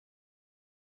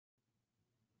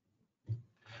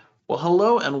Well,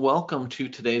 hello and welcome to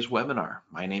today's webinar.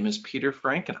 My name is Peter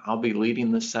Frank and I'll be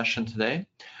leading this session today.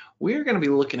 We are going to be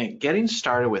looking at getting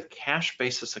started with cash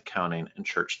basis accounting in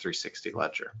Church360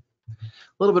 Ledger. A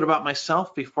little bit about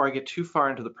myself before I get too far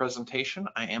into the presentation.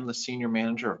 I am the Senior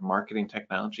Manager of Marketing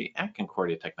Technology at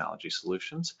Concordia Technology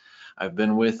Solutions. I've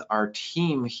been with our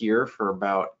team here for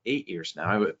about 8 years now.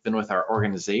 I've been with our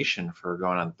organization for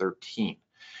going on 13.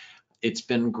 It's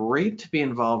been great to be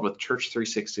involved with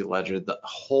Church360 Ledger the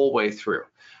whole way through.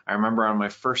 I remember on my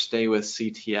first day with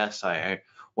CTS, I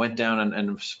went down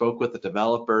and spoke with the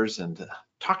developers and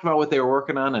talked about what they were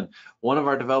working on. And one of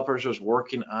our developers was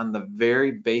working on the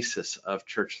very basis of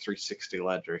Church360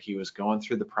 Ledger. He was going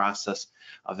through the process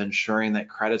of ensuring that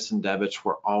credits and debits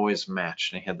were always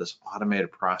matched. And he had this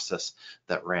automated process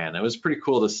that ran. It was pretty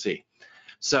cool to see.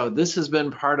 So this has been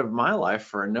part of my life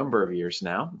for a number of years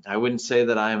now. I wouldn't say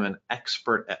that I'm an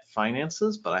expert at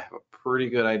finances, but I have a pretty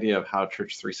good idea of how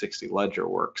Church360 Ledger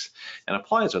works and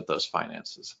applies with those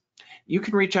finances. You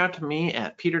can reach out to me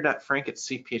at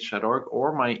peter.frank@cph.org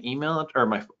or my email or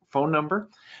my phone number.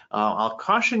 I'll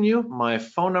caution you, my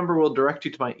phone number will direct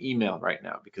you to my email right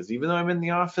now because even though I'm in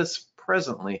the office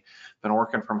presently, I've been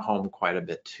working from home quite a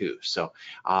bit too. So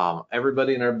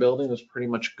everybody in our building is pretty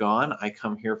much gone. I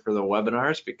come here for the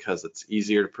webinars because it's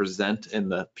easier to present in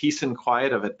the peace and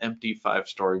quiet of an empty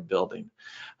 5-story building.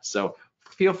 So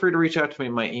feel free to reach out to me,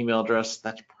 my email address.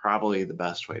 That's probably the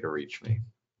best way to reach me.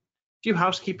 A few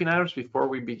housekeeping items before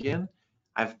we begin.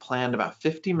 I've planned about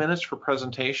 50 minutes for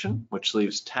presentation, which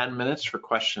leaves 10 minutes for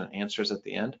question and answers at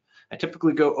the end. I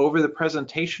typically go over the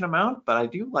presentation amount, but I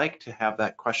do like to have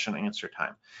that question and answer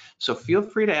time. So feel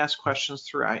free to ask questions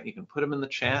throughout. You can put them in the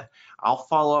chat. I'll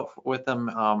follow up with them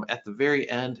at the very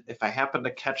end. If I happen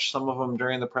to catch some of them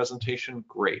during the presentation,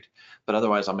 great. But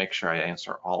otherwise, I'll make sure I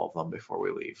answer all of them before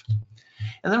we leave.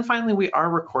 And then finally, we are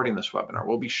recording this webinar.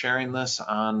 We'll be sharing this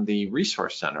on the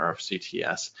Resource Center of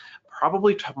CTS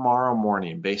probably tomorrow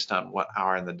morning based on what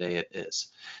hour in the day it is.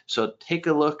 So take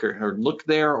a look or look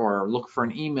there or look for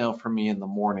an email from me in the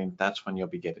morning. That's when you'll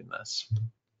be getting this.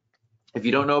 If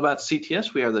you don't know about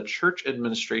CTS, we are the Church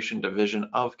Administration Division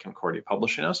of Concordia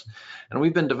Publishing House, and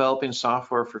we've been developing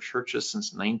software for churches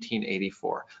since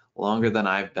 1984, longer than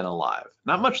I've been alive.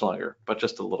 Not much longer, but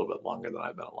just a little bit longer than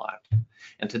I've been alive.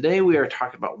 And today we are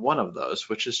talking about one of those,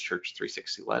 which is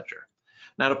Church360 Ledger.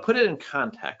 Now, to put it in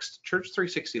context,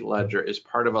 Church360 Ledger is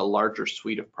part of a larger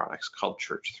suite of products called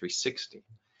Church360.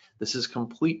 This is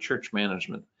complete church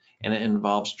management, and it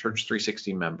involves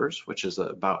Church360 members, which is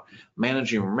about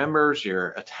managing your members,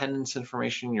 your attendance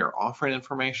information, your offering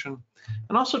information,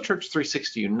 and also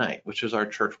Church360 Unite, which is our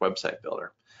church website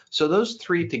builder. So those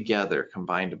three together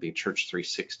combine to be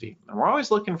Church360, and we're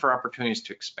always looking for opportunities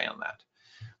to expand that.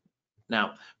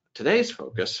 Now, today's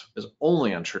focus is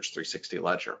only on Church360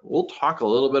 Ledger. We'll talk a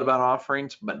little bit about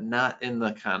offerings, but not in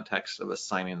the context of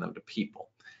assigning them to people.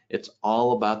 It's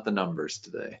all about the numbers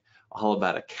today, all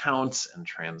about accounts and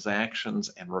transactions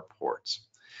and reports.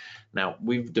 Now,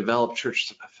 we've developed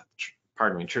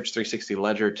Church360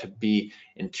 Ledger to be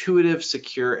intuitive,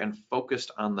 secure, and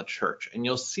focused on the church. And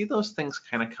you'll see those things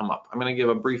kind of come up. I'm going to give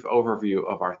a brief overview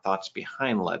of our thoughts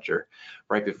behind Ledger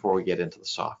right before we get into the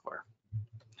software.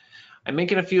 I'm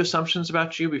making a few assumptions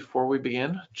about you before we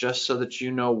begin, just so that you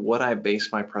know what I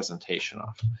base my presentation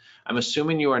off. I'm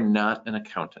assuming you are not an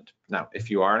accountant. Now,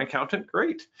 if you are an accountant,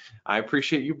 great. I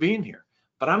appreciate you being here.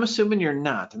 But I'm assuming you're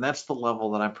not, and that's the level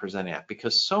that I'm presenting at,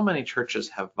 because so many churches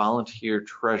have volunteer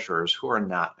treasurers who are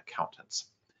not accountants.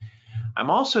 I'm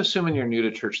also assuming you're new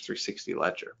to Church360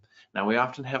 Ledger. Now, we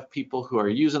often have people who are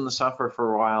using the software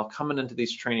for a while coming into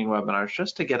these training webinars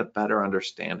just to get a better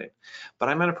understanding. But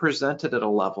I'm going to present it at a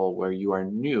level where you are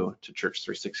new to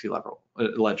Church360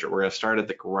 Ledger. We're going to start at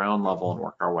the ground level and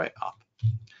work our way up.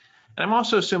 And I'm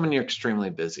also assuming you're extremely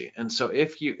busy. And so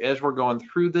if you, as we're going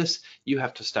through this, you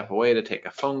have to step away to take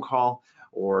a phone call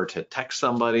or to text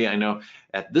somebody. I know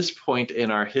at this point in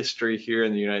our history here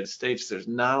in the United States, there's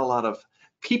not a lot of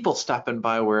people stopping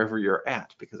by wherever you're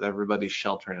at because everybody's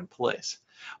sheltering in place.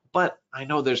 But I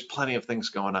know there's plenty of things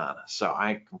going on. So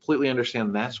I completely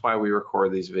understand that's why we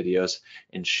record these videos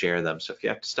and share them. So if you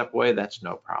have to step away, that's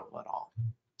no problem at all.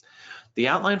 The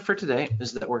outline for today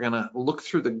is that we're going to look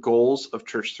through the goals of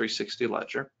Church360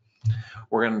 Ledger.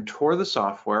 We're going to tour the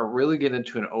software, really get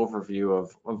into an overview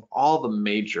of all the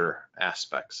major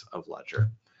aspects of Ledger.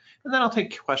 And then I'll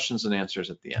take questions and answers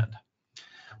at the end.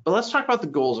 But let's talk about the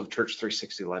goals of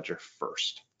Church360 Ledger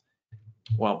first.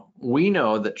 Well, we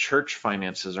know that church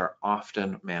finances are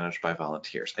often managed by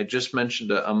volunteers. I just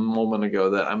mentioned a moment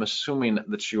ago that I'm assuming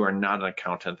that you are not an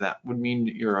accountant. That would mean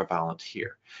you're a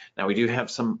volunteer. Now, we do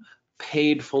have some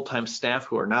paid full-time staff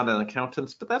who are not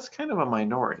accountants, but that's kind of a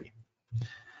minority.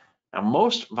 Now,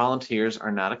 most volunteers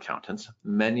are not accountants.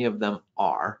 Many of them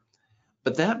are.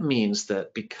 But that means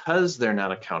that because they're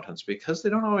not accountants, because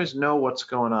they don't always know what's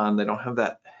going on, they don't have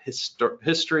that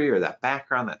history or that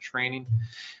background, that training,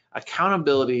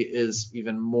 accountability is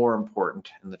even more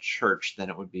important in the church than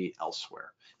it would be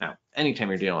elsewhere. Now, anytime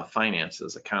you're dealing with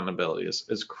finances, accountability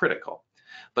is critical.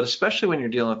 But especially when you're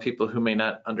dealing with people who may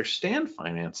not understand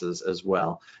finances as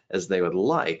well as they would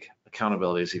like,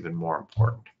 accountability is even more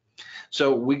important.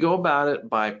 So we go about it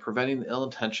by preventing the ill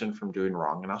intention from doing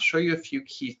wrong, and I'll show you a few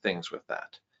key things with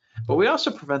that. But we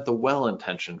also prevent the well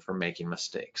intention from making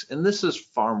mistakes, and this is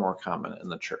far more common in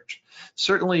the church.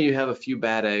 Certainly you have a few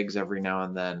bad eggs every now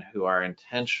and then who are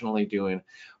intentionally doing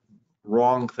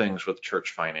wrong things with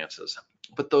church finances,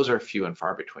 but those are few and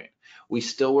far between. We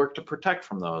still work to protect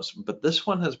from those, but this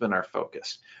one has been our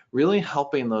focus, really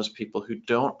helping those people who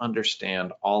don't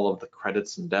understand all of the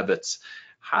credits and debits,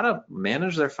 how to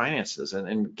manage their finances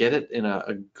and get it in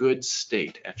a good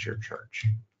state at your church.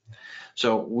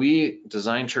 So we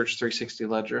designed Church360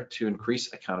 Ledger to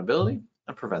increase accountability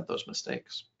and prevent those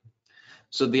mistakes.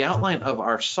 So the outline of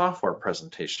our software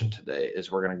presentation today is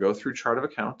we're going to go through chart of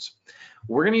accounts.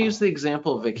 We're going to use the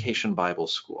example of Vacation Bible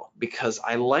School because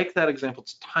I like that example.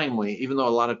 It's timely, even though a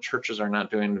lot of churches are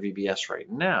not doing VBS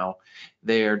right now.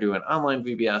 They are doing online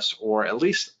VBS or at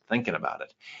least thinking about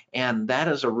it. And that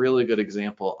is a really good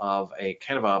example of a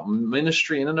kind of a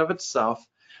ministry in and of itself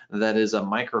that is a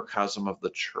microcosm of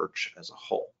the church as a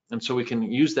whole. And so we can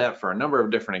use that for a number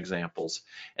of different examples.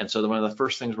 And so one of the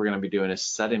first things we're going to be doing is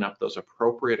setting up those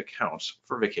appropriate accounts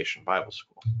for Vacation Bible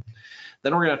School.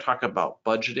 Then we're going to talk about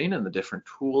budgeting and the different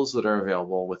tools that are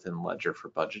available within Ledger for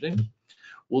budgeting.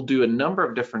 We'll do a number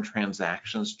of different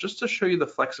transactions just to show you the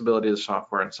flexibility of the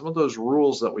software and some of those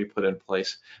rules that we put in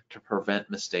place to prevent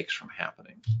mistakes from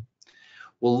happening.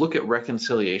 We'll look at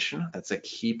reconciliation. That's a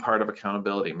key part of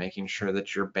accountability, making sure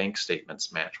that your bank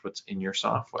statements match what's in your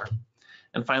software.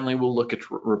 And finally, we'll look at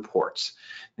reports,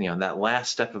 that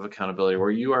last step of accountability where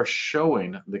you are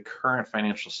showing the current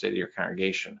financial state of your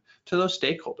congregation to those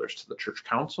stakeholders, to the church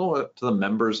council, to the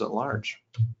members at large.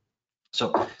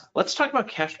 So let's talk about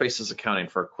cash basis accounting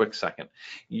for a quick second.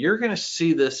 You're going to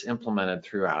see this implemented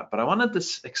throughout, but I wanted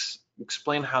to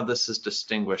explain how this is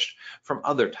distinguished from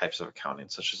other types of accounting,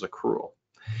 such as accrual.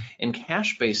 In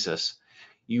cash basis,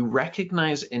 you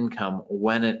recognize income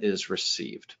when it is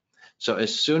received. So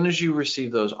as soon as you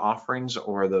receive those offerings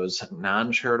or those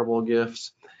non-charitable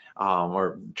gifts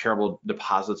or charitable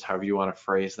deposits, however you want to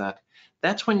phrase that,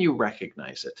 that's when you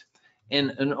recognize it.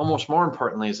 And almost more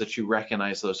importantly is that you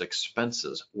recognize those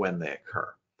expenses when they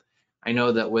occur. I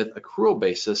know that with accrual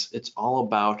basis, it's all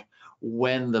about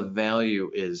when the value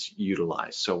is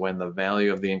utilized. So when the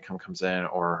value of the income comes in,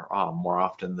 or more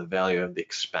often the value of the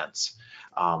expense.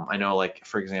 I know, like,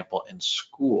 for example, in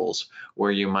schools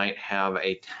where you might have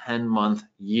a 10-month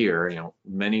year,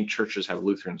 many churches have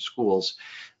Lutheran schools,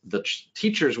 the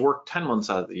teachers work 10 months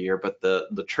out of the year, but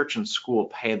the church and school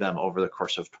pay them over the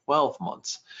course of 12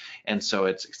 months. And so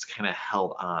it's kind of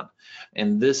held on.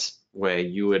 In this way,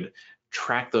 you would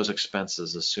track those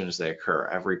expenses as soon as they occur.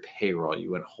 Every payroll,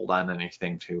 you wouldn't hold on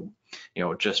anything to,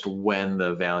 just when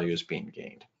the value is being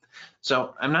gained.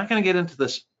 So I'm not going to get into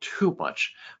this too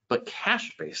much, but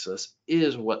cash basis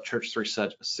is what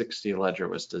Church360 Ledger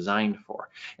was designed for.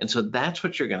 And so that's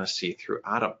what you're going to see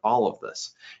throughout all of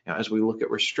this. As we look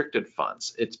at restricted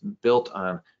funds, it's built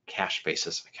on cash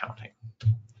basis accounting.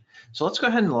 So let's go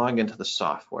ahead and log into the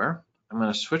software. I'm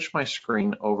going to switch my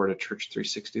screen over to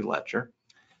Church360 Ledger.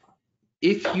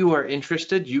 If you are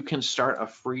interested, you can start a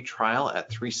free trial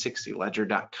at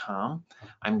 360ledger.com.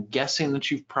 I'm guessing that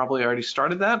you've probably already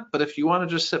started that, but if you want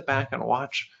to just sit back and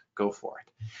watch, go for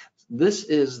it. This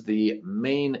is the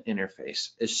main interface.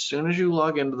 As soon as you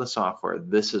log into the software,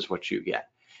 this is what you get.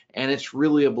 And it's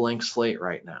really a blank slate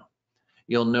right now.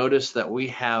 You'll notice that we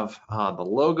have the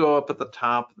logo up at the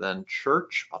top, then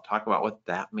church. I'll talk about what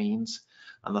that means.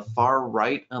 On the far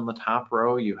right on the top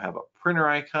row, you have a printer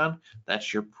icon.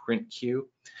 That's your print queue.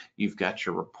 You've got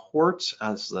your reports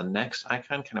as the next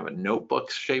icon, kind of a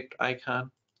notebook-shaped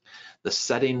icon. The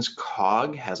settings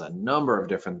cog has a number of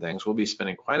different things. We'll be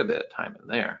spending quite a bit of time in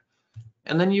there.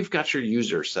 And then you've got your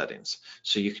user settings,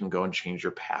 so you can go and change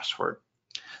your password.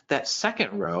 That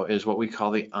second row is what we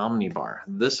call the omnibar.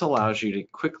 This allows you to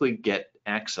quickly get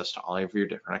access to all of your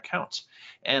different accounts.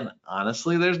 And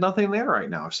honestly, there's nothing there right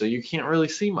now, so you can't really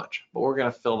see much, but we're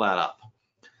going to fill that up.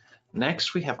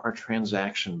 Next, we have our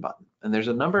transaction button, and there's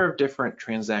a number of different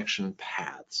transaction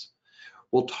paths.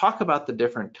 We'll talk about the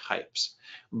different types,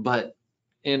 but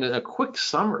in a quick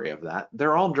summary of that,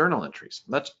 they're all journal entries.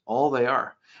 That's all they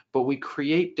are. But we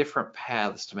create different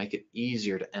paths to make it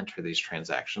easier to enter these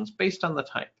transactions based on the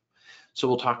type. So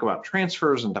we'll talk about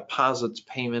transfers and deposits,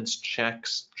 payments,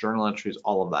 checks, journal entries,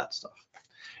 all of that stuff.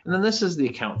 And then this is the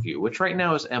account view, which right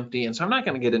now is empty. And so I'm not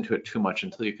going to get into it too much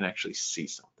until you can actually see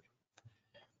something.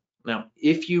 Now,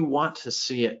 if you want to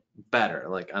see it better,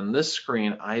 like on this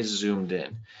screen, I zoomed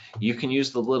in. You can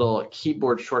use the little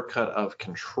keyboard shortcut of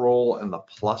Control and the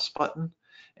plus button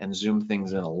and zoom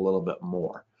things in a little bit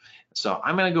more. So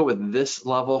I'm going to go with this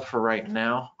level for right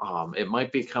now. It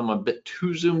might become a bit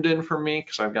too zoomed in for me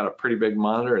because I've got a pretty big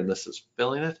monitor and this is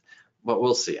filling it, but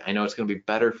we'll see. I know it's going to be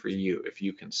better for you if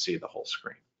you can see the whole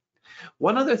screen.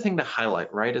 One other thing to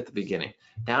highlight right at the beginning,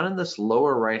 down in this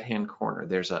lower right-hand corner,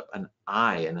 there's an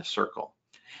eye in a circle.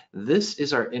 This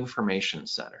is our information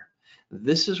center.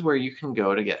 This is where you can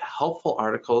go to get helpful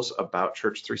articles about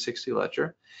Church360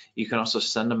 Ledger. You can also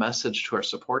send a message to our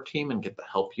support team and get the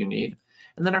help you need.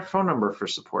 And then our phone number for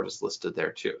support is listed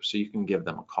there too, so you can give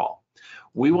them a call.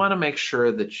 We want to make sure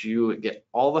that you get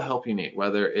all the help you need,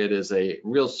 whether it is a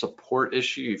real support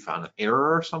issue, you found an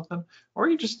error or something, or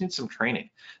you just need some training.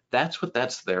 That's what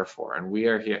that's there for, and we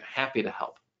are here happy to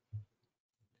help.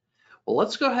 Well,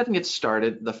 let's go ahead and get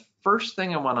started. The first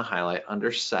thing I want to highlight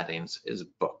under settings is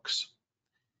books.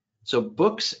 So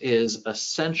books is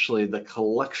essentially the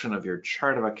collection of your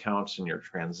chart of accounts and your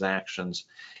transactions.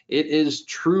 It is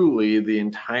truly the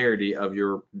entirety of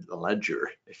your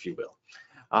ledger, if you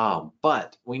will.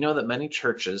 But we know that many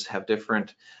churches have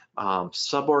different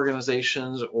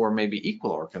sub-organizations or maybe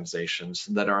equal organizations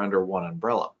that are under one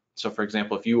umbrella. So for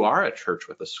example, if you are a church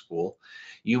with a school,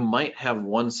 you might have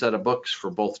one set of books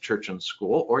for both church and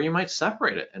school, or you might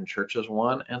separate it and church is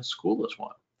one and school is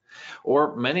one.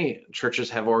 Or many churches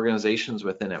have organizations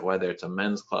within it, whether it's a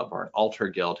men's club or an altar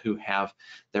guild, who have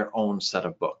their own set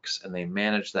of books and they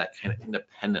manage that kind of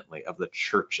independently of the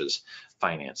church's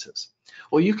finances.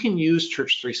 Well, you can use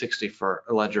Church360 for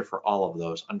Ledger for all of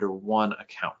those under one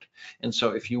account. And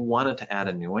so if you wanted to add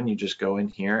a new one, you just go in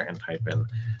here and type in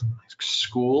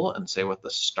school and say what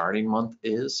the starting month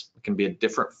is. It can be a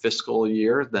different fiscal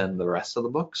year than the rest of the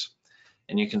books.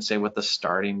 And you can say what the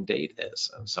starting date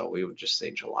is. And so we would just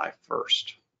say July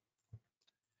 1st.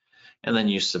 And then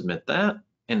you submit that,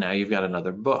 and now you've got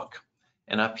another book.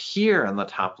 And up here on the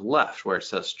top left where it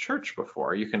says church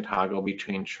before, you can toggle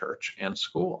between church and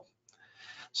school.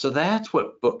 So that's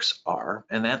what books are,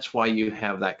 and that's why you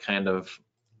have that kind of,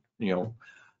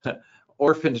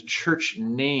 orphaned church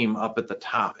name up at the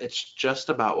top. It's just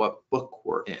about what book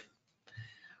we're in.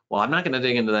 Well, I'm not going to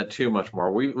dig into that too much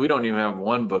more. We don't even have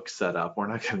one book set up. We're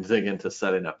not going to dig into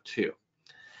setting up two.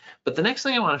 But the next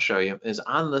thing I want to show you is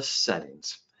on the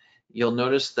settings. You'll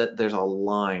notice that there's a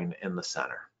line in the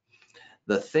center.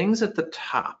 The things at the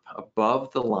top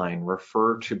above the line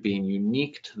refer to being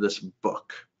unique to this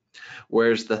book,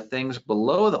 whereas the things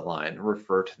below the line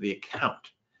refer to the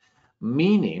account,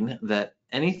 meaning that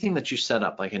anything that you set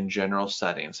up, like in general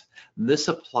settings, this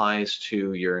applies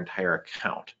to your entire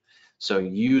account. So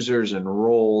users and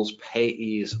roles,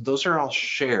 payees, those are all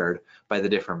shared by the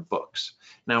different books.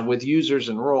 Now with users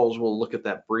and roles, we'll look at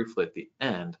that briefly at the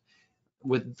end.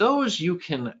 With those, you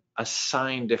can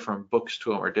assign different books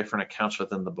to them or different accounts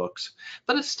within the books,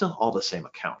 but it's still all the same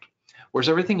account. Whereas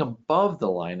everything above the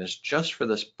line is just for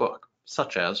this book,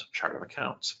 such as chart of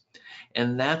accounts.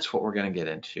 And that's what we're going to get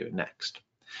into next.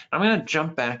 I'm going to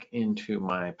jump back into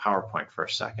my PowerPoint for a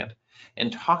second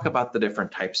and talk about the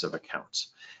different types of accounts,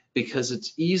 because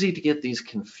it's easy to get these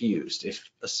confused,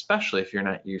 especially if you're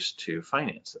not used to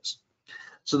finances.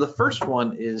 So the first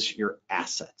one is your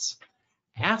assets.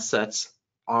 Assets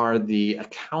are the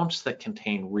accounts that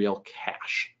contain real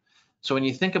cash. So when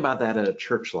you think about that at a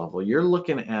church level, you're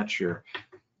looking at your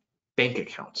bank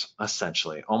accounts,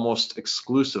 essentially, almost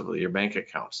exclusively your bank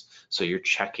accounts. So your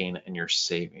checking and your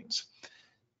savings.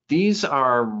 These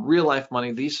are real life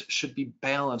money. These should be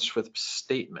balanced with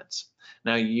statements.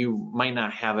 Now, you might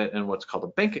not have it in what's called a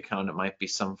bank account. It might be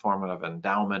some form of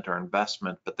endowment or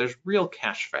investment, but there's real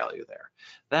cash value there.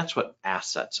 That's what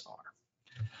assets are.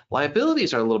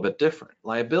 Liabilities are a little bit different.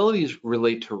 Liabilities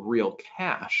relate to real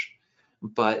cash,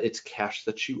 but it's cash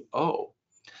that you owe.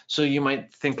 So you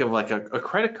might think of like a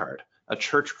credit card, a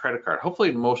church credit card.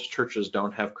 Hopefully most churches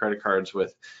don't have credit cards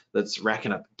that's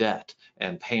racking up debt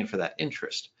and paying for that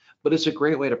interest, but it's a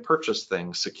great way to purchase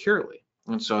things securely.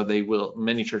 And so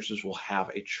many churches will have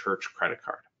a church credit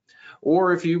card.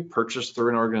 Or if you purchase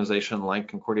through an organization like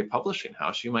Concordia Publishing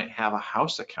House, you might have a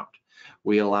house account.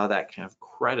 We allow that kind of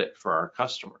credit for our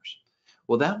customers.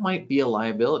 Well, that might be a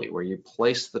liability where you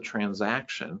place the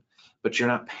transaction, but you're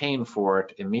not paying for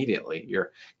it immediately.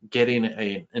 You're getting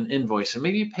an invoice, and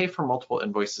maybe you pay for multiple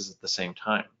invoices at the same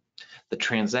time. The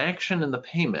transaction and the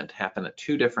payment happen at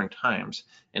 2 different times,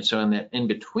 and so in that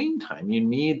in-between time, you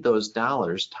need those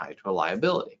dollars tied to a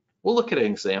liability. We'll look at an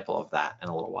example of that in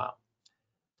a little while.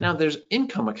 Now there's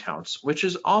income accounts, which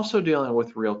is also dealing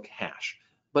with real cash,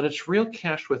 but it's real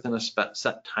cash within a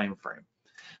set time frame.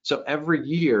 So every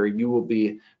year you will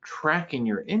be tracking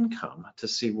your income to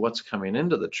see what's coming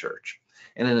into the church.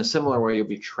 And in a similar way, you'll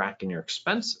be tracking your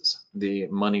expenses, the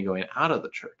money going out of the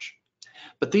church.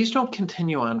 But these don't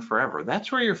continue on forever.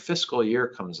 That's where your fiscal year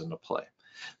comes into play.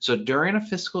 So during a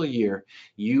fiscal year,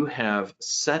 you have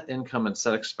set income and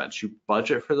set expense. You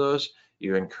budget for those,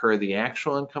 you incur the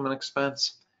actual income and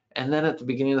expense, and then at the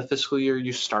beginning of the fiscal year,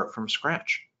 you start from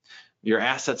scratch. Your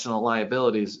assets and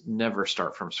liabilities never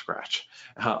start from scratch,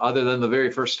 other than the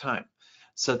very first time.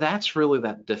 So that's really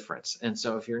that difference. And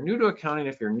so if you're new to accounting,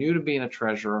 if you're new to being a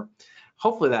treasurer,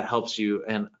 hopefully that helps you,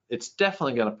 and it's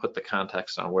definitely going to put the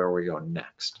context on where we go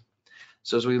next.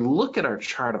 So as we look at our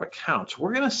chart of accounts,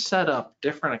 we're going to set up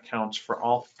different accounts for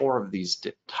all 4 of these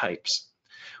types.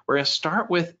 We're going to start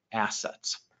with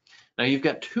assets. Now you've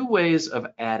got 2 ways of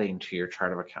adding to your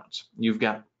chart of accounts. You've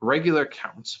got regular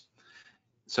accounts.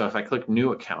 So if I click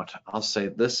new account, I'll say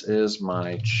this is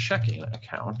my checking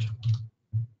account.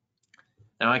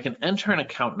 Now I can enter an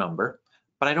account number,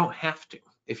 but I don't have to.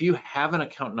 If you have an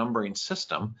account numbering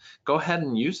system, go ahead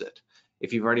and use it.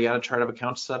 If you've already got a chart of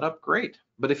accounts set up, great.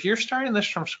 But if you're starting this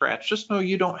from scratch, just know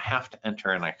you don't have to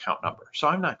enter an account number. So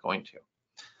I'm not going to.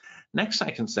 Next,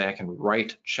 I can say I can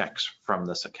write checks from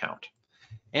this account.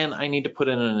 And I need to put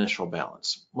in an initial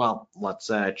balance. Well, let's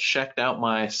say I checked out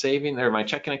my my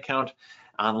checking account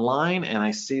online, and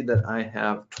I see that I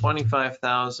have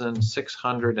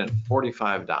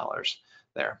 $25,645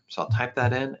 there. So I'll type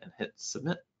that in and hit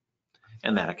submit,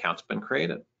 and that account's been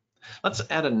created. Let's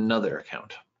add another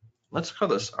account. Let's call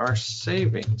this our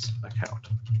savings account.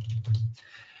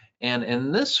 And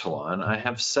in this one, I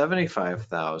have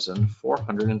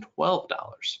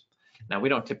 $75,412. Now, we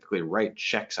don't typically write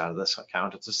checks out of this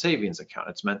account. It's a savings account.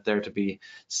 It's meant there to be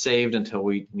saved until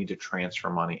we need to transfer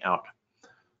money out.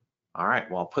 All right,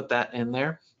 well, I'll put that in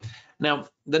there. Now,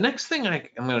 the next thing I'm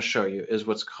going to show you is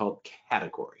what's called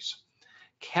categories.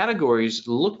 Categories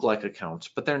look like accounts,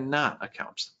 but they're not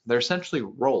accounts. They're essentially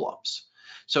roll-ups.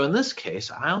 So in this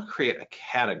case, I'll create a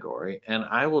category, and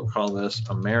I will call this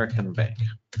American Bank.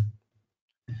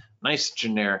 Nice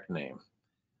generic name.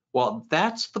 Well,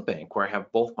 that's the bank where I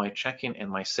have both my checking and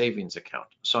my savings account.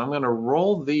 So I'm going to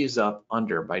roll these up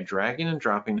under by dragging and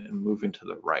dropping and moving to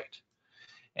the right.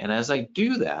 And as I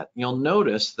do that, you'll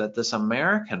notice that this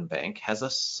American Bank has a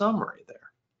summary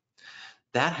there.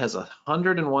 That has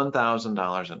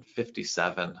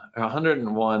 $101,057, or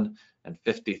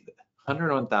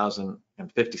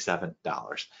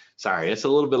 $101,057. Sorry, it's a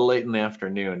little bit late in the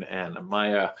afternoon, and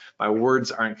my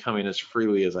words aren't coming as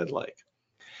freely as I'd like.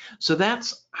 So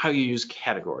that's how you use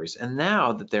categories. And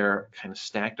now that they're kind of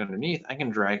stacked underneath, I can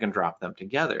drag and drop them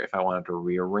together if I wanted to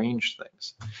rearrange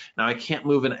things. Now I can't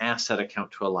move an asset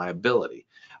account to a liability,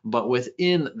 but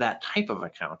within that type of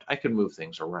account, I could move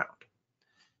things around.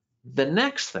 The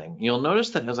next thing, you'll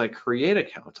notice that as I create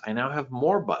accounts, I now have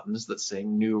more buttons that say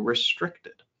new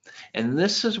restricted. And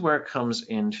this is where it comes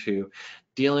into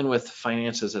dealing with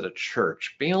finances at a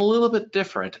church, being a little bit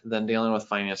different than dealing with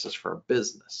finances for a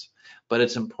business. But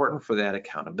it's important for that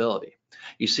accountability.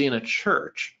 You see, in a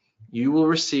church, you will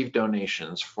receive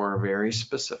donations for very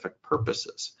specific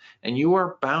purposes, and you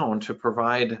are bound to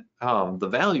provide the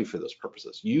value for those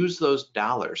purposes. Use those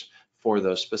dollars for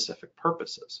those specific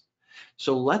purposes.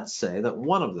 So let's say that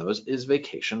one of those is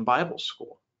Vacation Bible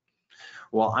School.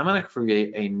 Well, I'm going to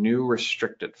create a new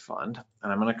restricted fund,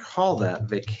 and I'm going to call that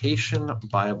Vacation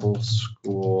Bible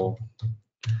School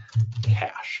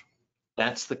Cash.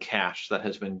 That's the cash that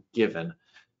has been given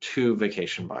to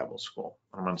Vacation Bible School.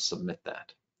 I'm going to submit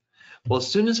that. Well, as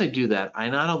soon as I do that, I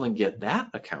not only get that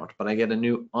account, but I get a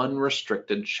new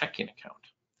unrestricted checking account.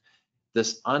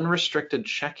 This unrestricted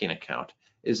checking account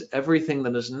is everything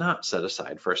that is not set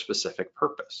aside for a specific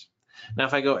purpose. Now,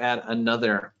 if I go add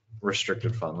another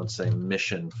restricted fund, let's say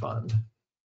mission fund,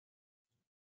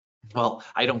 well,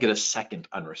 I don't get a second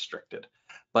unrestricted,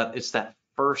 but it's that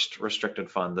first restricted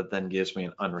fund that then gives me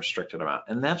an unrestricted amount.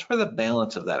 And that's where the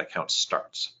balance of that account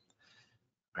starts.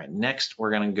 All right, next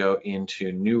we're going to go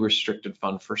into new restricted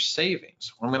fund for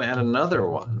savings. I'm going to add another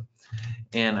one,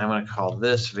 and I'm going to call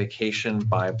this Vacation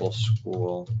Bible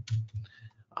School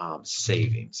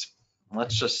Savings.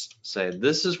 Let's just say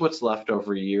this is what's left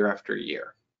over year after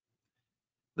year.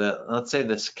 let's say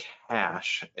this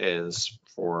cash is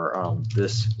for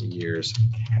this year's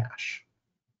cash.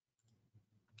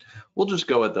 We'll just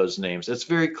go with those names. It's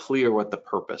very clear what the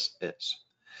purpose is.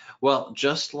 Well,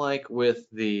 just like with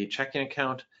the checking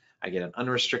account, I get an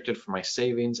unrestricted for my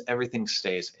savings. Everything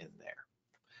stays in there.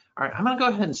 All right, I'm going to go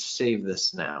ahead and save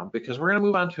this now because we're going to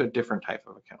move on to a different type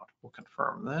of account. We'll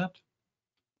confirm that.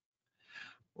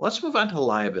 Let's move on to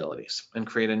liabilities and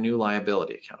create a new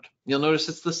liability account. You'll notice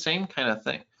it's the same kind of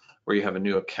thing where you have a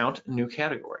new account, new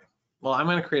category. Well, I'm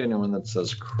going to create a new one that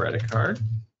says credit card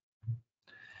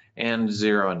and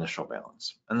 0 initial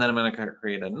balance. And then I'm going to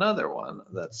create another one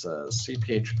that says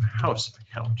CPH house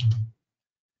account.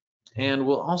 And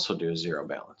we'll also do 0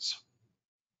 balance.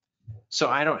 So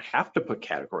I don't have to put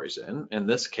categories in. In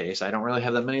this case, I don't really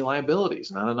have that many liabilities,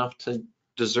 not enough to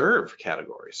deserve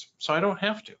categories. So I don't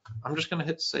have to. I'm just going to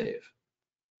hit save.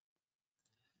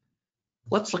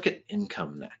 Let's look at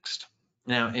income next.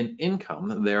 Now in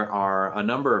income, there are a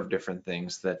number of different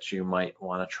things that you might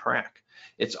want to track.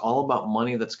 It's all about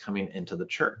money that's coming into the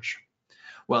church.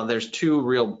 Well, there's 2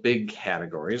 real big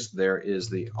categories. There is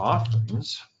the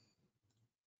offerings,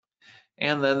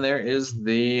 and then there is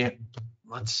the,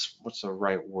 what's the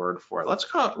right word for it? Let's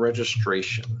call it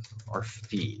registration or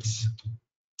fees.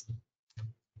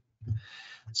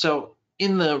 So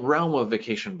in the realm of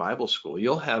Vacation Bible School,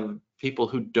 you'll have people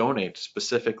who donate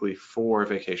specifically for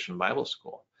Vacation Bible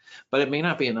School, but it may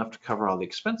not be enough to cover all the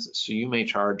expenses. So you may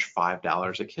charge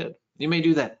 $5 a kid. You may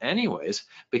do that anyways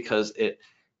because it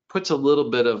puts a little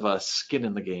bit of a skin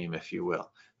in the game, if you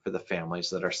will, for the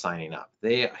families that are signing up.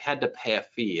 They had to pay a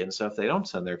fee, and so if they don't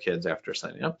send their kids after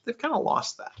signing up, they've kind of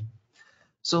lost that.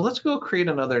 So let's go create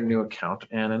another new account,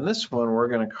 and in this one, we're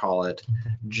going to call it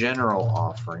General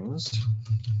Offerings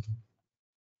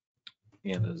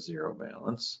and a 0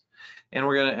 balance. And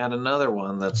we're going to add another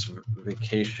one that's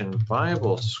Vacation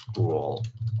Bible School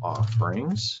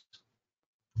Offerings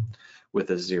with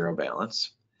a 0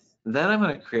 balance. Then I'm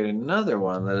going to create another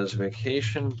one that is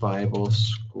Vacation Bible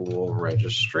School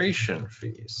Registration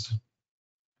Fees.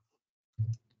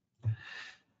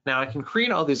 Now I can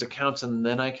create all these accounts and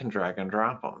then I can drag and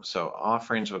drop them. So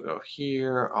offerings will go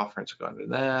here, offerings will go under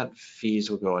that,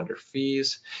 fees will go under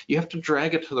fees. You have to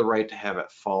drag it to the right to have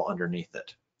it fall underneath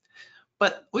it.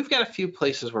 But we've got a few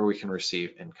places where we can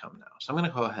receive income now. So I'm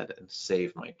going to go ahead and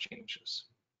save my changes.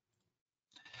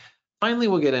 Finally,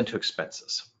 we'll get into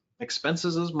expenses.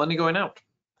 Expenses is money going out.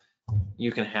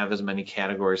 You can have as many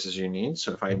categories as you need.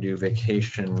 So if I do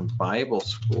Vacation Bible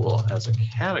School as a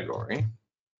category,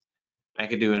 I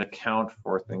could do an account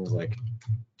for things like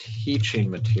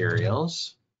teaching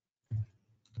materials.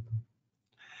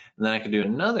 And then I could do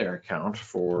another account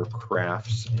for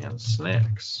crafts and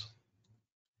snacks.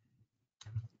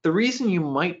 The reason you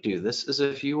might do this is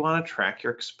if you want to track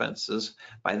your expenses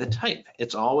by the type.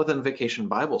 It's all within Vacation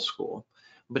Bible School,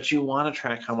 but you want to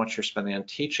track how much you're spending on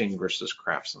teaching versus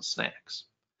crafts and snacks.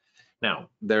 Now,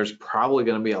 there's probably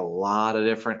going to be a lot of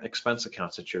different expense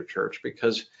accounts at your church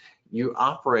because you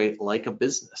operate like a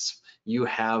business. You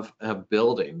have a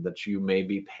building that you may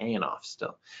be paying off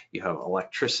still. You have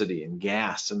electricity and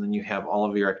gas, and then you have all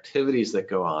of your activities that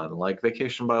go on, like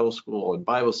Vacation Bible School and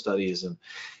Bible studies, and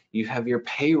you have your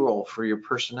payroll for your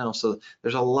personnel. So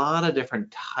there's a lot of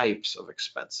different types of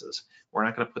expenses. We're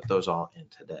not going to put those all in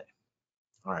today.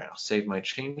 All right, I'll save my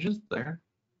changes there.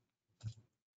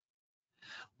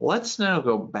 Let's now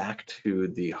go back to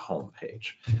the home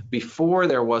page. Before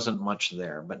there wasn't much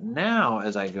there, but now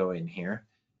as I go in here,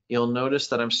 you'll notice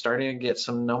that I'm starting to get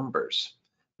some numbers.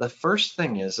 The first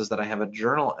thing is that I have a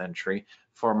journal entry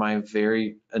for my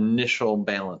very initial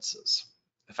balances.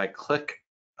 If I click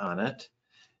on it,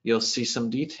 you'll see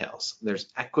some details. There's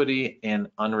equity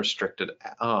and unrestricted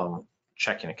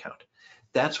checking account.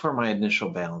 That's where my initial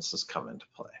balances come into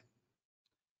play.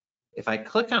 If I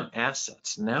click on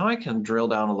assets, now I can drill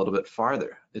down a little bit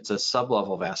farther. It's a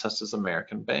sub-level of assets is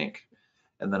American Bank.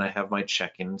 And then I have my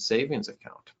checking and savings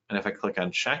account. And if I click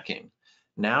on checking,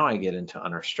 now I get into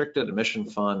unrestricted, admission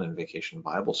fund, and Vacation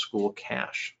Bible School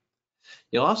cash.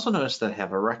 You'll also notice that I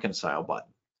have a reconcile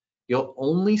button. You'll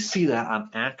only see that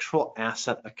on actual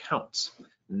asset accounts,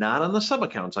 not on the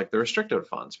sub-accounts like the restricted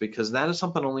funds, because that is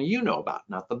something only you know about,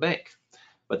 not the bank.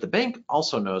 But the bank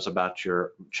also knows about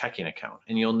your checking account.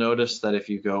 And you'll notice that if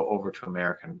you go over to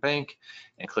American Bank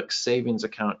and click savings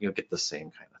account, you'll get the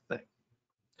same kind of thing.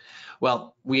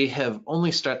 Well, we have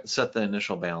only set the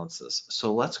initial balances.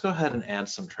 So let's go ahead and add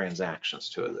some transactions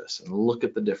to this and look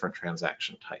at the different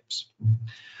transaction types.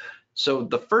 So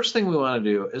the first thing we want to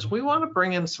do is we want to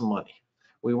bring in some money.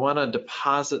 We want to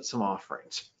deposit some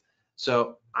offerings.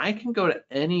 So I can go to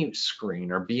any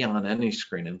screen or be on any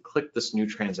screen and click this new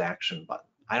transaction button.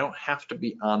 I don't have to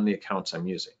be on the accounts I'm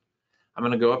using. I'm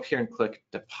going to go up here and click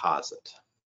deposit.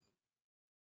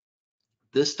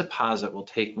 This deposit will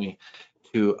take me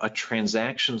to a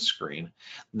transaction screen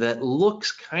that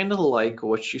looks kind of like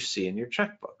what you see in your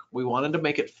checkbook. We wanted to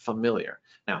make it familiar.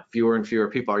 Now, fewer and fewer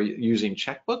people are using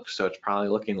checkbooks, so it's probably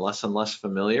looking less and less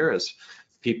familiar as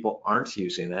people aren't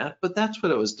using that, but that's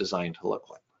what it was designed to look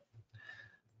like.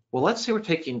 Well, let's say we're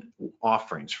taking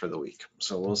offerings for the week.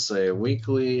 So we'll say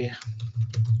weekly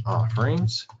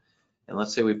offerings, and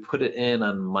let's say we put it in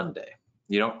on Monday.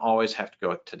 You don't always have to go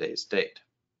with today's date.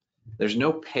 There's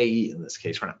no payee in this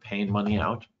case. We're not paying money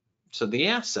out. So the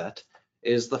asset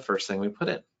is the first thing we put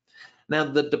in. Now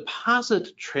the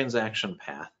deposit transaction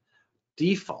path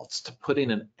defaults to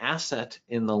putting an asset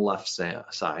in the left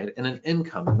side and an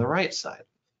income in the right side.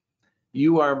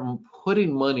 You are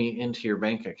putting money into your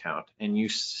bank account and you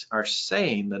are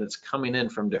saying that it's coming in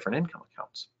from different income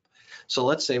accounts. So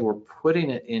let's say we're putting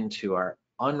it into our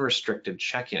unrestricted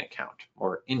checking account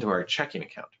or into our checking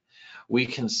account. We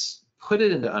can put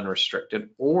it into unrestricted,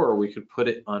 or we could put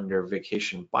it under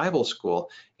Vacation Bible School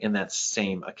in that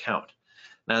same account.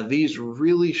 Now, these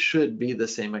really should be the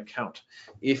same account.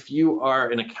 If you are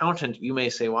an accountant, you may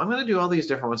say, well, I'm going to do all these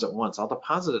different ones at once. I'll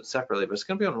deposit it separately, but it's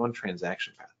going to be on one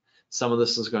transaction path. Some of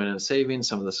this is going in savings,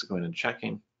 some of this is going in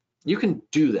checking. You can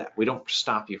do that. We don't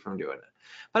stop you from doing it.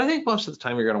 But I think most of the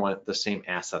time you're going to want the same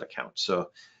asset account.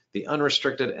 So the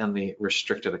unrestricted and the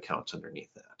restricted accounts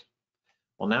underneath that.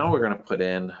 Well, now we're going to put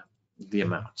in the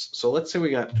amounts. So let's say we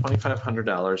got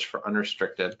 $2,500 for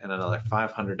unrestricted and another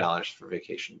 $500 for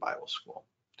Vacation Bible School.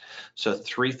 So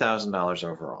 $3,000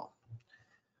 overall.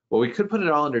 Well, we could put it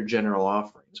all under general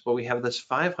offerings, but we have this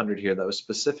 500 here that was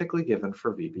specifically given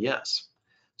for VBS.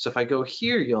 So if I go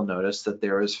here, you'll notice that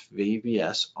there is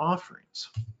VBS offerings.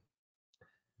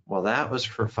 Well, that was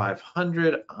for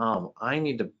 500. I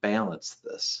need to balance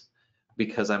this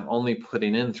because I'm only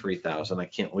putting in 3,000. I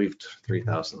can't leave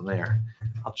 3,000 there.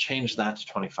 I'll change that to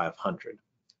 2,500.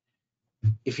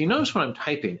 If you notice what I'm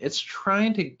typing, it's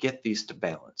trying to get these to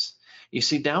balance. You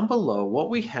see down below, what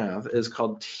we have is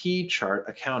called T-chart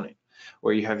accounting,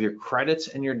 where you have your credits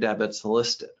and your debits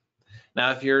listed.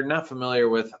 Now, if you're not familiar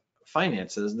with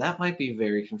finances, that might be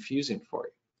very confusing for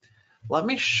you. Let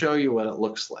me show you what it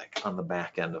looks like on the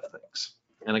back end of things.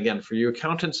 And again, for you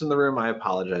accountants in the room, I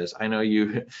apologize. I know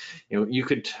you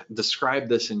could describe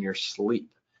this in your sleep.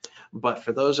 But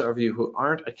for those of you who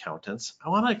aren't accountants, I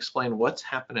want to explain what's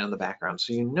happening in the background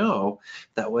so you know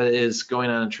that what is going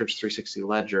on in Church360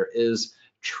 Ledger is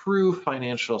true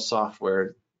financial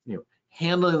software,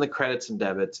 handling the credits and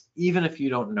debits, even if you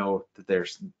don't know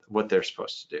that what they're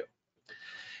supposed to do.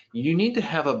 You need to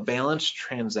have a balanced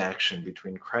transaction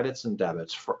between credits and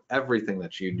debits for everything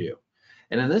that you do.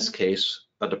 And in this case,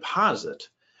 a deposit,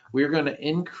 we're going to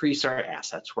increase our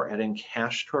assets. We're adding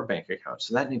cash to our bank account,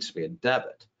 so that needs to be a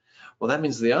debit. Well, that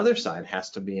means the other side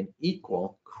has to be an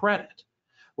equal credit.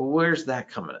 Well, where's that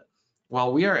coming in?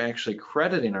 Well, we are actually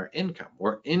crediting our income.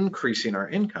 We're increasing our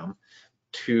income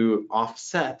to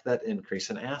offset that increase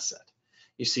in asset.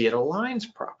 You see, it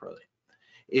aligns properly.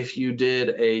 If you did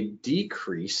a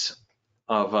decrease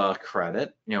of a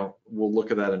credit, we'll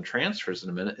look at that in transfers in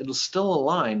a minute, it'll still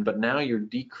align, but now you're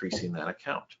decreasing that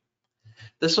account.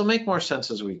 This will make more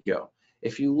sense as we go.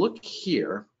 If you look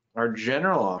here, our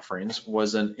general offerings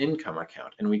was an income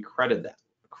account and we credited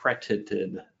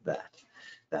that.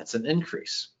 That's an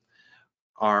increase.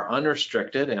 Our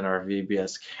unrestricted and our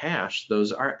VBS cash,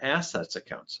 those are assets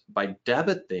accounts. By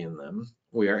debiting them,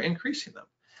 we are increasing them.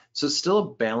 So it's still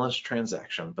a balanced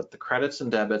transaction, but the credits and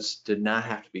debits did not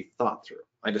have to be thought through.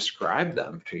 I described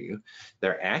them to you.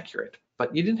 They're accurate,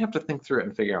 but you didn't have to think through it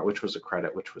and figure out which was a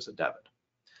credit, which was a debit.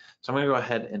 So I'm going to go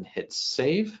ahead and hit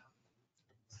save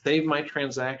my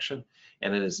transaction,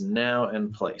 and it is now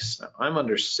in place. Now I'm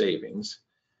under savings.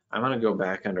 I'm going to go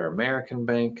back under American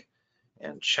Bank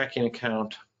and checking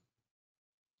account.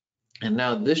 And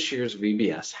now this year's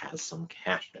VBS has some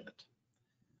cash in it.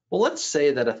 Well, let's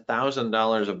say that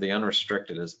 $1,000 of the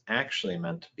unrestricted is actually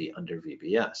meant to be under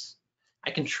VBS.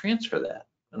 I can transfer that,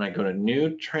 and I go to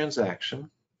new transaction,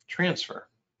 transfer.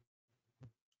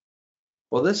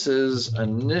 Well, this is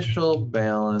initial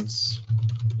balance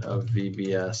of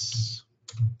VBS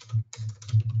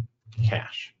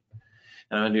cash.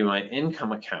 And I'm going to do my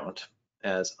income account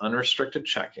as unrestricted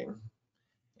checking,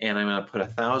 and I'm going to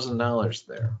put $1,000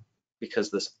 there because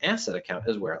this asset account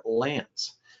is where it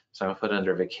lands. So I'm going to put it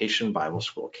under Vacation Bible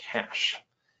School cash.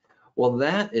 Well,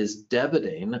 that is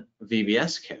debiting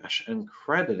VBS cash and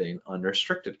crediting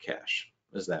unrestricted cash.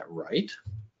 Is that right?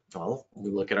 Well, we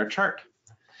look at our chart.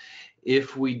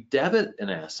 If we debit an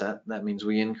asset, that means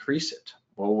we increase it.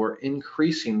 Well, we're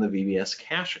increasing the VBS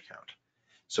cash account,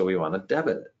 so we want to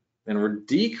debit it. And we're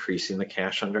decreasing the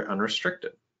cash under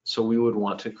unrestricted, so we would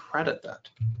want to credit that.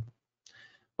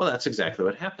 Well, that's exactly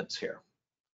what happens here.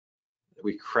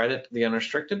 We credit the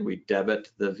unrestricted, we debit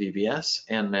the VBS,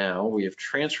 and now we have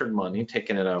transferred money,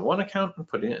 taken it out of one account and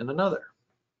putting it in another.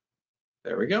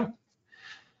 There we go.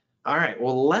 All right,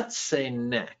 well, let's say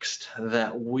next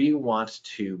that we want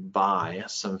to buy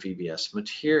some VBS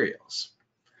materials.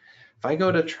 If I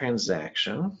go to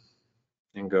transaction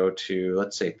and go to,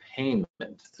 let's say, payment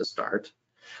to start,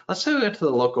 let's say we go to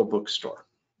the local bookstore.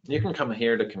 You can come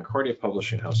here to Concordia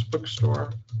Publishing House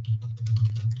Bookstore,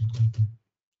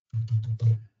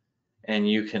 and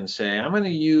you can say, I'm going to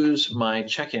use my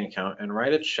checking account and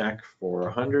write a check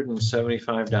for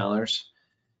 $175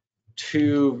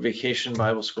 to Vacation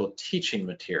Bible School teaching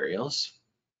materials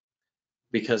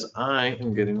because I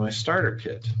am getting my starter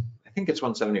kit. I think it's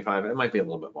 $175. It might be a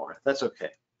little bit more. That's okay.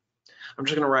 I'm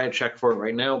just going to write a check for it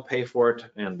right now, pay for it,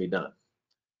 and be done.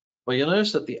 Well, you'll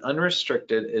notice that the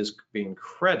unrestricted is being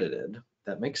credited.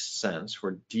 That makes sense.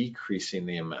 We're decreasing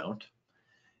the amount.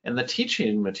 And the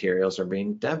teaching materials are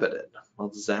being debited. Well,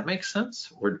 does that make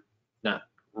sense? We're not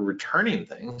returning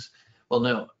things. Well,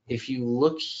 no, if you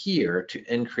look here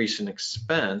to increase an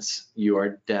expense, you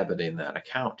are debiting that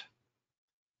account.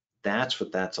 That's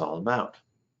what that's all about.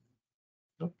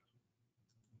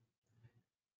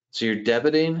 So you're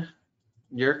debiting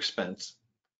your expense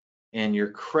and you're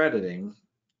crediting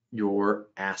your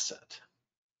asset.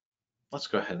 Let's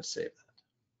go ahead and save that.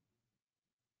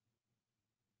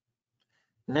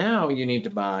 Now you need to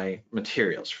buy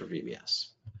materials for VBS.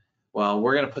 Well,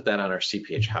 we're going to put that on our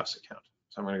CPH house account.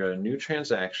 So I'm going to go to new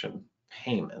transaction,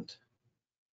 payment,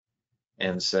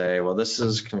 and say, well, this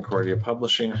is Concordia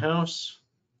Publishing House.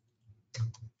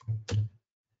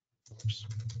 Oops.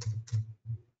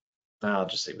 I'll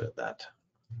just leave it at that.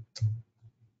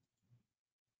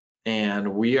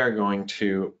 And we are going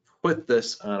to put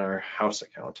this on our house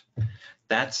account.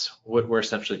 That's what we're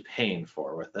essentially paying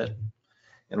for with it.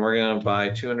 And we're going to buy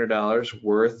 $200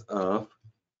 worth of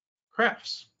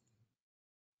crafts.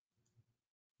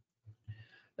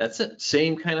 That's it.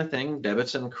 Same kind of thing.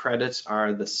 Debits and credits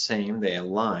are the same. They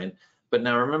align. But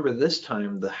now remember, this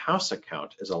time the house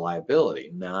account is a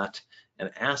liability, not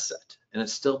an asset. And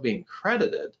it's still being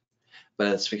credited, but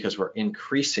it's because we're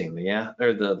increasing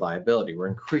the liability. We're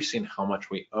increasing how much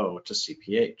we owe to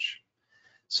CPH.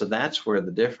 So that's where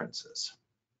the difference is.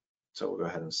 So we'll go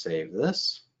ahead and save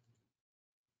this.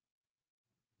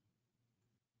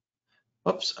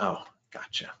 Whoops. Oh,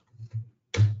 gotcha.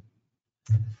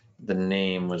 The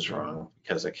name was wrong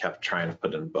because I kept trying to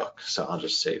put in book, so I'll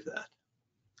just save that.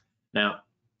 Now,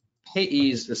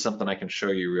 payees is something I can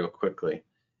show you real quickly.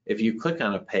 If you click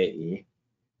on a payee,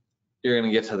 you're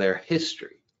going to get to their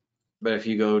history. But if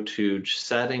you go to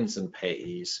settings and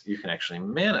payees, you can actually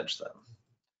manage them.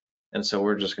 And so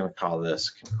we're just going to call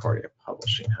this Concordia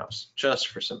Publishing House, just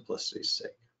for simplicity's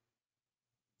sake.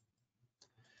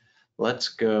 Let's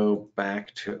go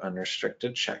back to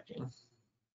unrestricted checking.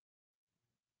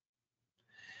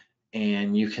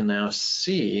 And you can now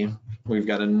see we've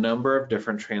got a number of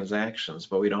different transactions,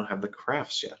 but we don't have the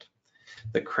crafts yet.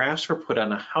 The crafts were put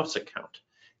on a house account.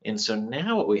 And so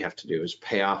now what we have to do is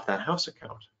pay off that house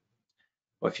account.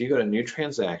 Well, if you go to new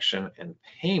transaction and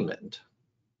payment,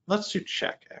 let's do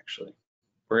check actually.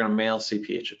 We're going to mail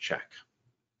CPH a check.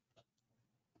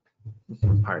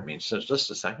 Pardon me, so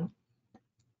just a second.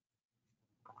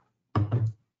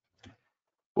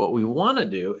 What we want to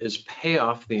do is pay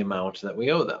off the amount that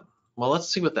we owe them. Well, let's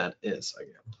see what that is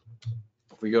again.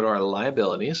 If we go to our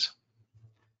liabilities,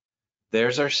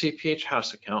 there's our CPH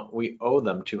house account. We owe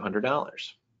them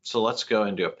 $200. So let's go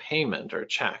and do a payment or a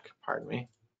check, pardon me,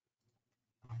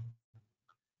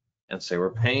 and say we're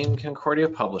paying Concordia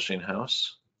Publishing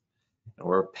House, and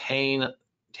we're paying,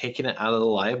 taking it out of the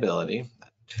liability,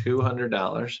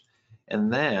 $200,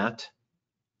 and that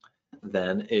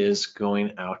then is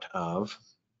going out of,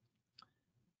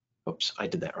 oops, I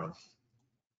did that wrong.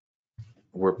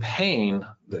 We're paying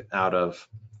out of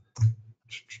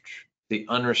the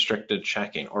unrestricted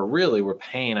checking, or really we're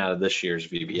paying out of this year's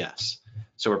VBS.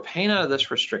 So we're paying out of this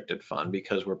restricted fund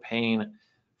because we're paying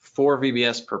for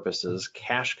VBS purposes,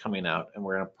 cash coming out, and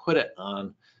we're going to put it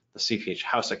on the CPH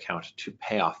house account to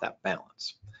pay off that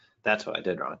balance. That's what I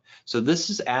did wrong. So this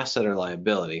is asset or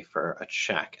liability for a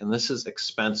check, and this is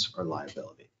expense or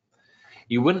liability.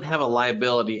 You wouldn't have a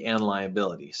liability and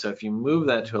liability. So if you move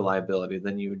that to a liability,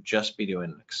 then you would just be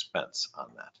doing an expense on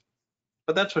that.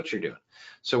 but that's what you're doing.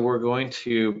 So we're going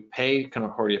to pay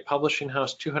Concordia Publishing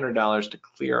House $200 to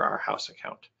clear our house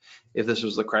account. If this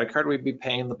was the credit card, we'd be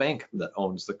paying the bank that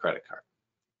owns the credit card.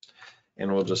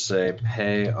 And we'll just say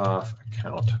pay off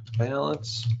account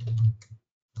balance.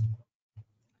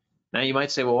 Now you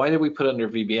might say, well, why did we put under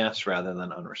VBS rather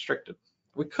than unrestricted?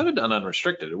 We could have done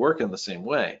unrestricted, it worked in the same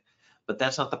way, but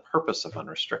that's not the purpose of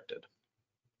unrestricted.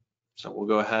 So we'll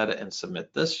go ahead and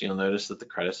submit this. You'll notice that the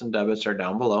credits and debits are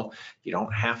down below. You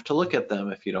don't have to look at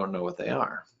them if you don't know what they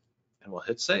are. And we'll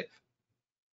hit save.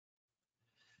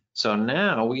 So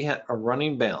now we have a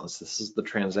running balance. This is the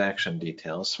transaction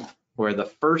details, where the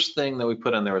first thing that we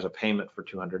put on there was a payment for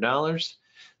 $200.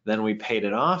 Then we paid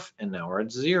it off, and now we're at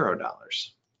 $0.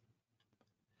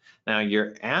 Now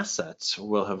your assets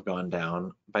will have gone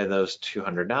down by those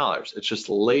 $200. It's just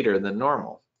later than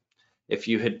normal. If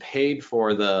you had paid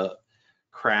for the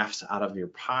crafts out of your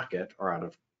pocket or out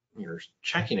of your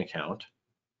checking account,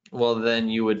 well, then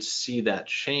you would see that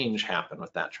change happen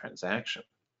with that transaction.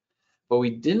 But we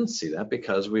didn't see that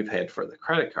because we paid for the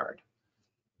credit card.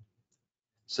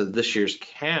 So this year's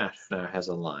cash now has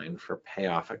a line for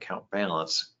payoff account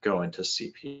balance going to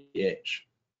CPH.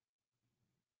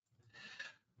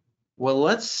 Well,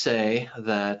 let's say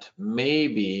that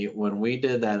maybe when we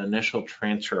did that initial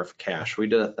transfer of cash, we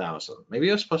did 1,000. Maybe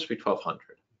it was supposed to be 1,200.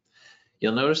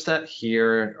 You'll notice that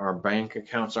here our bank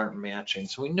accounts aren't matching,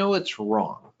 so we know it's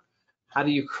wrong. How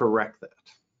do you correct that?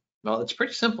 Well, it's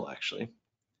pretty simple actually.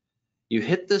 You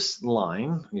hit this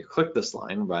line, you click this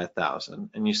line by 1,000,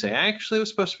 and you say, actually it was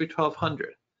supposed to be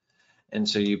 1,200. And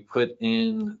so you put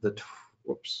in the,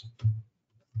 whoops,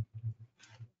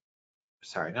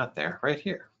 sorry, not there, right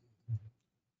here.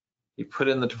 You put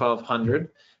in the 1,200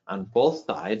 on both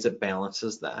sides, it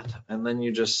balances that, and then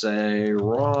you just say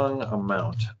wrong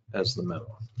amount as the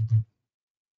memo.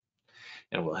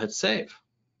 And we'll hit save.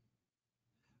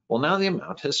 Well, now the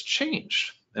amount has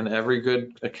changed, and every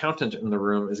good accountant in the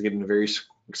room is getting very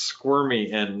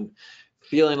squirmy and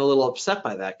feeling a little upset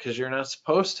by that, because you're not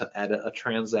supposed to edit a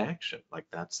transaction. Like,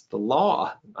 that's the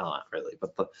law. Not really,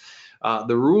 but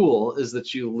the rule is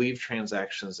that you leave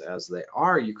transactions as they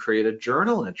are. You create a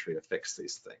journal entry to fix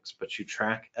these things, but you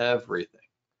track everything.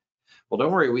 Well,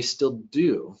 don't worry, we still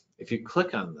do. If you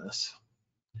click on this,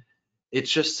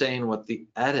 it's just saying what the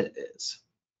edit is.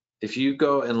 If you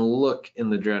go and look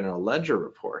in the general ledger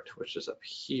report, which is up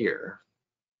here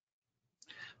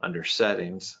under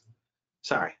settings,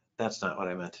 sorry, that's not what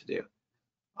I meant to do.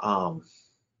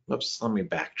 Oops, let me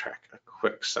backtrack a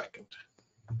quick second.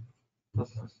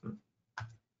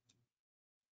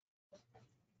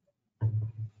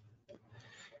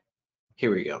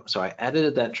 Here we go. So I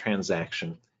edited that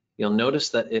transaction. You'll notice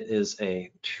that it is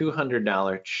a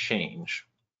 $200 change.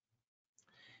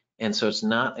 And so it's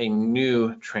not a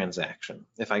new transaction.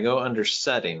 If I go under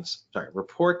settings, sorry,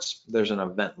 reports, there's an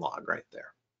event log right there.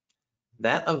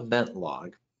 That event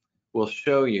log will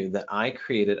show you that I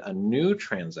created a new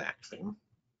transaction,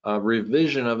 a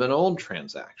revision of an old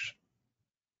transaction.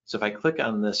 So if I click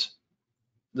on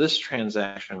this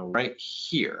transaction right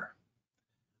here,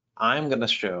 I'm going to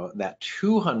show that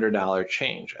 $200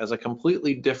 change as a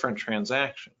completely different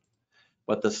transaction.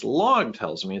 But this log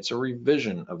tells me it's a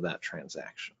revision of that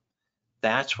transaction.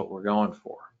 That's what we're going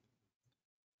for.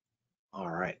 All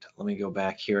right, let me go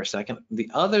back here a second.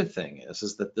 The other thing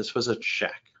is that this was a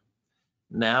check.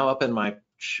 Now up in my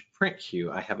print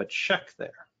queue, I have a check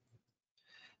there.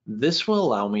 This will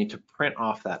allow me to print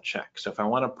off that check. So if I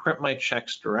want to print my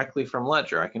checks directly from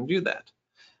Ledger, I can do that.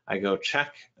 I go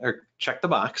check the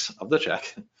box of the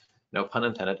check, no pun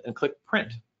intended, and click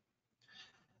print.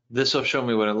 This will show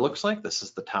me what it looks like. This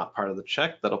is the top part of the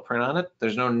check that'll print on it.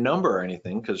 There's no number or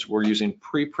anything because we're using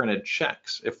pre-printed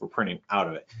checks if we're printing out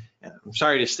of it. And I'm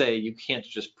sorry to say you can't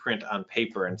just print on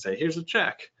paper and say, here's a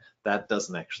check. That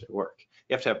doesn't actually work.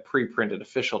 You have to have pre-printed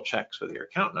official checks with your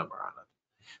account number on it.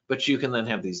 But you can then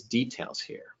have these details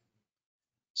here.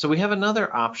 So we have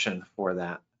another option for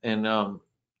that. And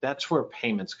that's where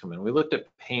payments come in. We looked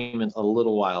at payments a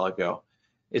little while ago.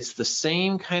 It's the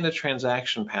same kind of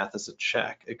transaction path as a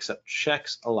check, except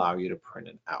checks allow you to print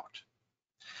it out.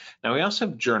 Now we also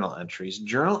have journal entries.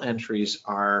 Journal entries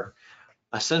are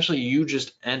essentially you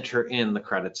just enter in the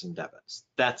credits and debits.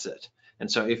 That's it. And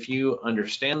so if you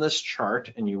understand this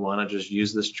chart and you want to just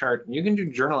use this chart, you can do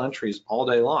journal entries all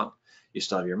day long. You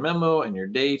still have your memo and your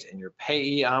date and your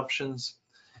payee options.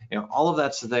 You know, all of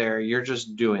that's there. You're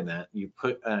just doing that. You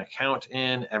put an account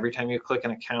in. Every time you click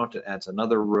an account, it adds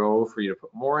another row for you to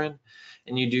put more in,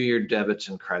 and you do your debits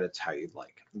and credits how you'd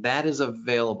like. That is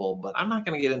available, but I'm not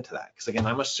going to get into that because, again,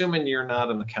 I'm assuming you're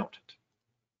not an accountant.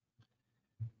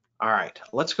 All right,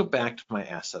 let's go back to my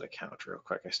asset account real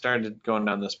quick. I started going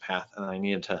down this path and I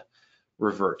needed to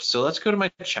revert. So let's go to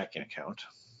my checking account.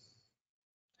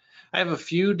 I have a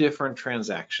few different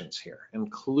transactions here,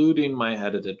 including my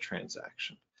edited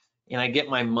transaction, and I get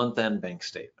my month-end bank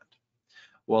statement.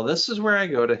 Well, this is where I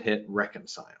go to hit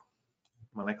reconcile.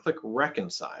 When I click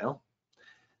reconcile,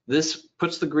 this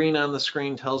puts the green on the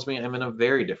screen, tells me I'm in a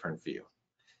very different view.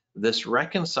 This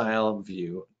reconcile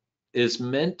view is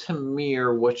meant to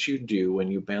mirror what you do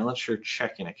when you balance your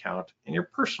checking account and your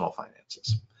personal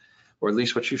finances, or at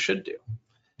least what you should do.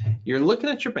 You're looking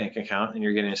at your bank account and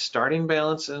you're getting a starting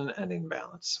balance and an ending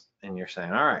balance. And you're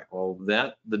saying, all right, well,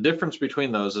 the difference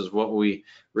between those is what we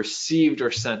received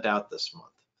or sent out this month.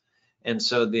 And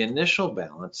so the initial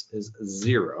balance is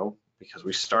 0 because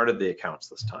we started the accounts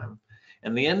this time.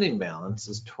 And the ending balance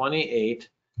is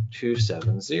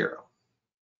 28,270.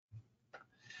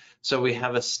 So we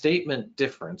have a statement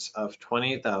difference of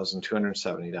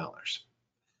 $28,270.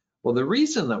 Well, the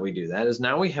reason that we do that is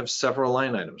now we have several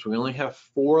line items. We only have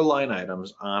 4 line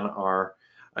items on our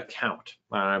account,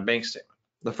 on our bank statement.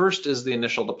 The first is the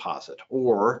initial deposit,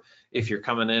 or if you're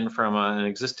coming in from an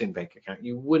existing bank account,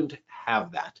 you wouldn't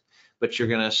have that, but you're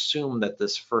going to assume that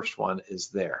this first one is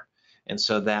there. And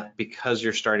so that because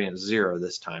you're starting at 0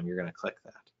 this time, you're going to click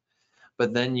that.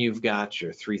 But then you've got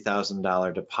your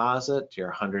 $3,000 deposit,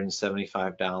 your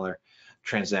 $175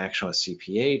 transaction with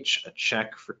CPH, a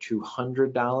check for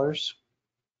 $200.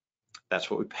 That's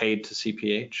what we paid to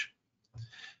CPH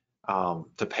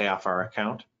to pay off our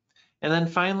account. And then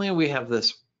finally, we have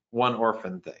this one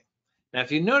orphan thing. Now,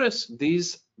 if you notice,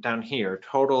 these down here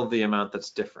total the amount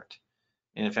that's different.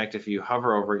 And in fact, if you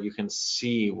hover over it, you can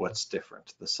see what's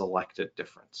different, the selected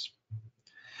difference.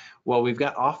 Well, we've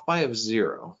got off by of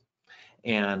 0.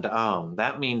 And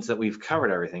that means that we've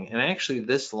covered everything. And actually,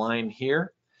 this line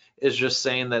here is just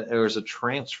saying that there was a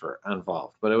transfer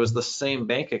involved, but it was the same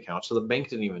bank account, so the bank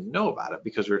didn't even know about it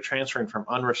because we were transferring from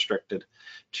unrestricted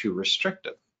to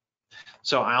restricted.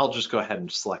 So I'll just go ahead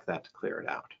and select that to clear it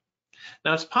out.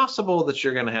 Now, it's possible that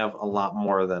you're going to have a lot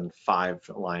more than 5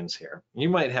 lines here. You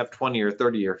might have 20 or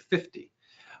 30 or 50.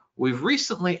 We've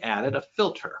recently added a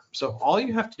filter. So all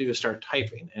you have to do is start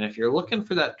typing. And if you're looking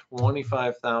for that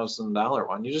 $25,000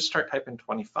 one, you just start typing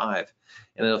 25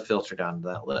 and it'll filter down to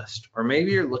that list. Or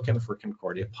maybe you're looking for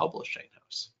Concordia Publishing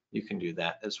House. You can do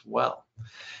that as well.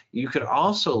 You could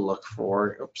also look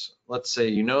for, let's say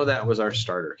you know that was our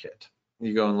starter kit.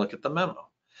 You go and look at the memo.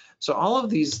 So all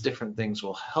of these different things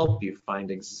will help you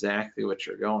find exactly what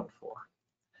you're going for.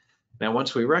 Now,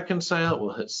 once we reconcile,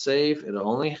 we'll hit save. It'll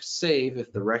only save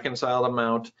if the reconciled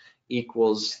amount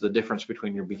equals the difference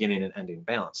between your beginning and ending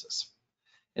balances.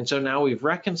 And so now we've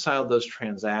reconciled those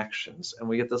transactions and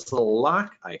we get this little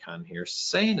lock icon here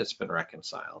saying it's been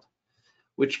reconciled,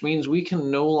 which means we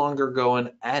can no longer go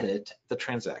and edit the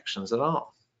transactions at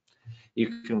all.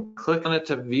 You can click on it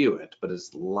to view it, but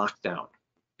it's locked down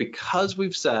because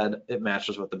we've said it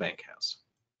matches what the bank has.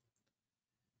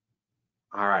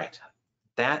 All right.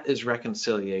 That is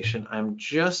reconciliation. I'm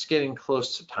just getting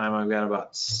close to time. I've got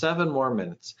about 7 more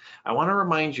minutes. I want to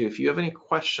remind you, if you have any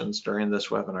questions during this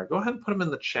webinar, go ahead and put them in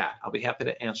the chat. I'll be happy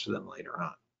to answer them later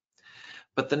on.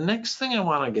 But the next thing I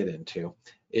want to get into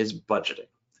is budgeting.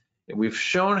 We've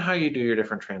shown how you do your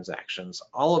different transactions.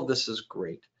 All of this is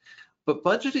great. But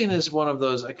budgeting is one of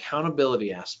those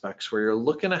accountability aspects where you're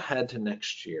looking ahead to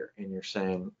next year and you're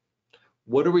saying,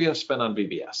 what are we going to spend on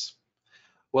VBS?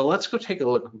 Well, let's go take a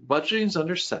look. Budgeting's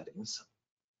under settings.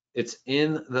 It's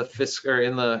in the fiscal or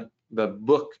in the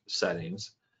book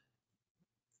settings.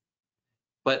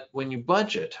 But when you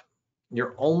budget,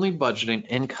 you're only budgeting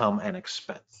income and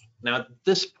expense. Now at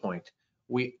this point,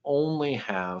 we only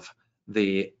have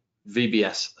the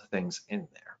VBS things in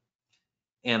there.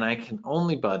 And I can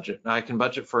only budget, I can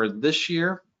budget for this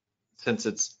year since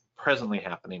it's presently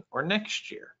happening, or next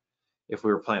year if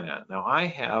we were planning on it. Now I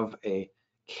have a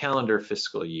calendar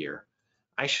fiscal year.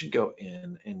 I should go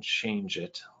in and change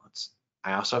it.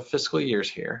 I also have fiscal years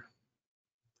here.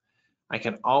 I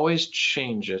can always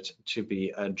change it to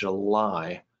be a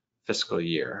July fiscal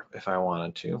year if I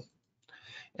wanted to.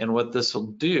 And what this will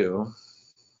do,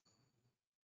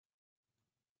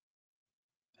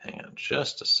 hang on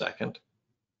just a second.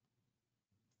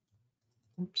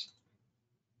 Oops.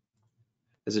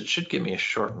 Is it should give me a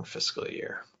shortened fiscal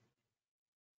year.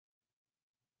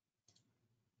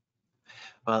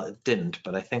 Well, it didn't,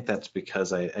 but I think that's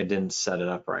because I didn't set it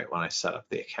up right when I set up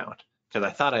the account, because I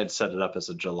thought I had set it up as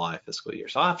a July fiscal year.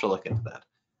 So I'll have to look into that.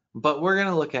 But we're going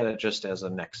to look at it just as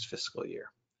a next fiscal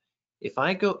year. If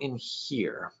I go in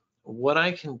here, what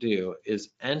I can do is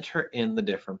enter in the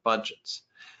different budgets.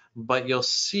 but you'll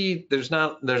see there's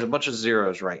a bunch of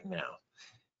zeros right now.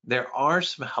 There are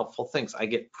some helpful things. I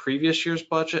get previous year's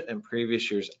budget and previous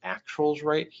year's actuals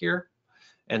right here.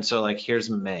 And so like here's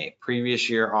May, previous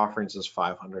year offerings is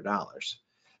 $500. If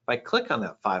I click on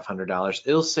that $500,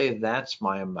 it'll say that's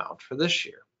my amount for this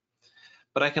year.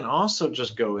 But I can also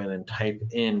just go in and type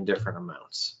in different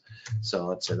amounts. So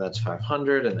let's say that's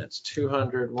 500 and that's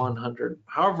 200, 100,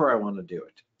 however I want to do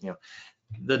it. You know,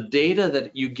 the data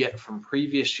that you get from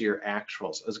previous year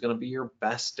actuals is going to be your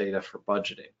best data for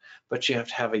budgeting, but you have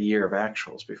to have a year of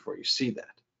actuals before you see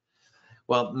that.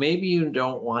 Well, maybe you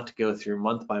don't want to go through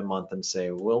month by month and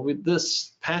say, well,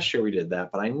 this past year we did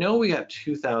that, but I know we got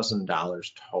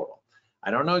 $2,000 total. I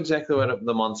don't know exactly what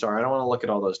the months are. I don't want to look at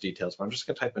all those details, but I'm just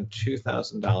going to type in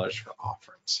 $2,000 for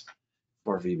offerings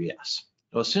for VBS.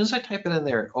 Well, as soon as I type it in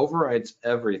there, it overrides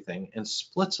everything and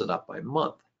splits it up by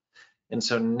month. And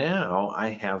so now I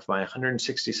have my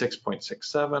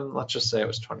 166.67. Let's just say it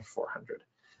was 2,400.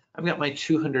 I've got my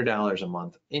 $200 a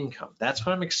month income. That's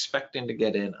what I'm expecting to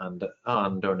get in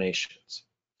on donations.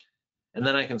 And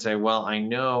then I can say, well, I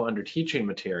know under teaching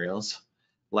materials,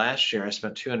 last year I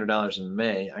spent $200 in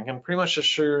May. I can pretty much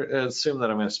assume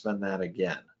that I'm going to spend that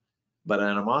again. But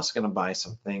then I'm also going to buy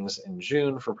some things in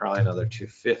June for probably another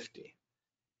 $250.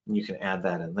 And you can add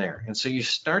that in there. And so you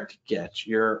start to get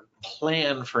your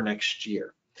plan for next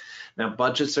year. Now,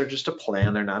 budgets are just a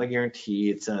plan. They're not a guarantee.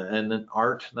 It's an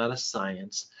art, not a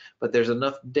science, but there's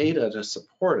enough data to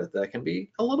support it that can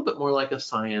be a little bit more like a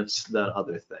science than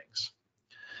other things.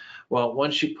 Well,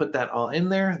 once you put that all in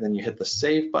there, then you hit the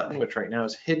save button, which right now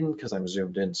is hidden because I'm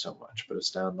zoomed in so much, but it's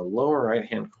down in the lower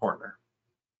right-hand corner.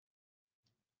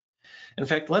 In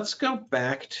fact, let's go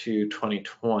back to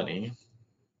 2020.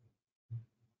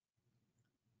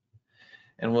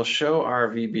 And we'll show our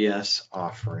VBS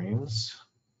offerings.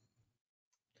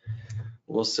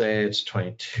 We'll say it's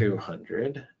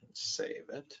 2,200 and save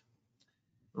it.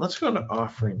 Let's go to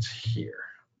offerings here.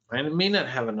 I may not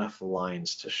have enough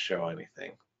lines to show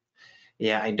anything.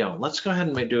 Yeah, I don't. Let's go ahead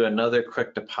and do another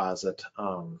quick deposit.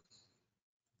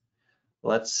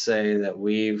 Let's say that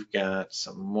we've got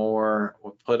some more.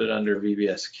 We'll put it under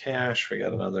VBS cash. We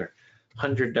got another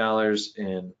 $100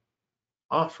 in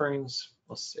offerings.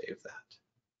 We'll save that.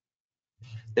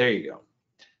 There you go.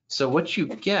 So what you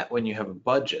get when you have a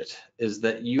budget is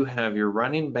that you have your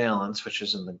running balance, which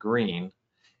is in the green,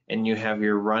 and you have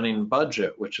your running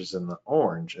budget, which is in the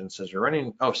orange. And it says you're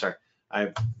running, oh, sorry,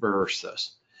 I reversed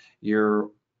this. Your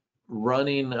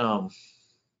running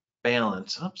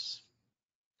balance, oops.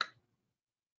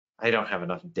 I don't have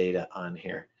enough data on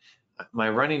here. My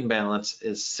running balance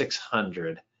is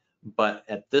 600, but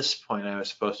at this point I was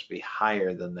supposed to be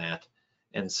higher than that.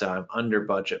 And so I'm under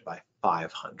budget by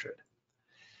 500.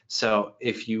 So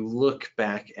if you look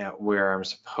back at where I'm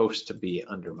supposed to be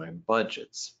under my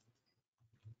budgets,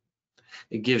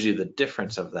 it gives you the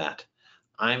difference of that.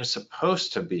 I'm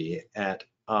supposed to be at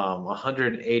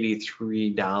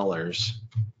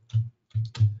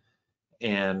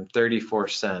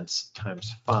 $183.34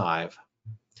 times 5,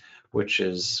 which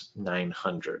is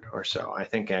 900 or so. I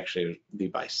think actually it would be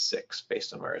by 6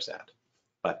 based on where it's at.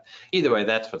 But either way,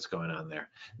 that's what's going on there.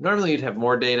 Normally you'd have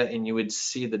more data and you would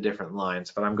see the different lines,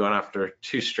 but I'm going after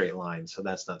 2 straight lines, so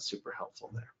that's not super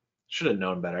helpful there. Should have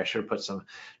known better. I should have put some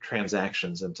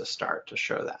transactions into start to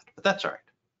show that, but that's all right.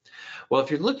 Well,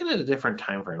 if you're looking at a different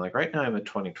time frame, like right now I'm at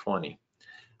 2020,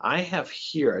 I have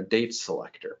here a date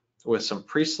selector with some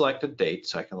pre-selected dates,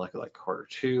 so I can look at like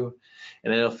Q2,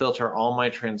 and it'll filter all my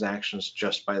transactions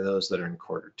just by those that are in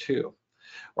Q2.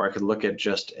 Or I could look at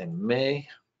just in May,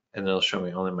 and it'll show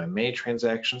me only my May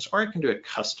transactions, or I can do a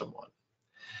custom one.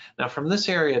 Now from this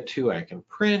area too, I can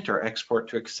print or export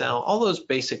to Excel, all those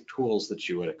basic tools that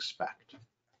you would expect.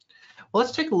 Well,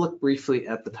 let's take a look briefly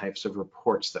at the types of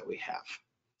reports that we have.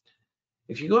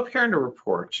 If you go up here under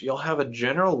reports, you'll have a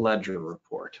general ledger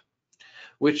report,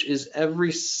 which is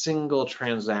every single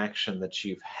transaction that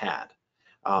you've had.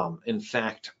 In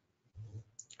fact,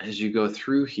 as you go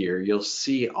through here, you'll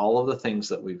see all of the things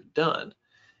that we've done.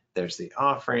 There's the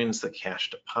offerings, the cash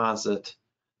deposit,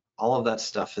 all of that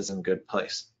stuff is in good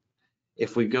place.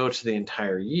 If we go to the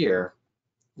entire year,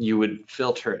 you would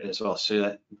filter it as well, so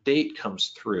that date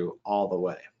comes through all the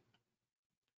way.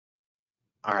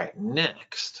 All right,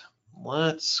 next,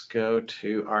 let's go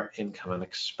to our income and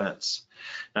expense.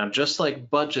 Now, just like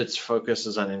budgets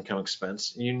focuses on income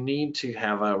expense, you need to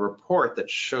have a report that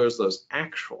shows those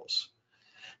actuals.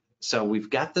 So we've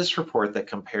got this report that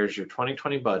compares your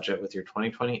 2020 budget with your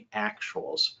 2020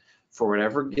 actuals for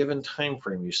whatever given time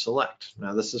frame you select.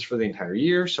 Now this is for the entire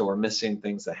year, so we're missing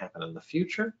things that happen in the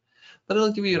future, but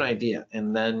it'll give you an idea.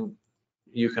 And then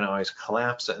you can always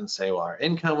collapse it and say, well, our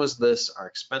income was this, our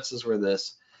expenses were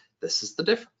this is the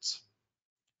difference.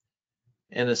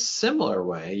 In a similar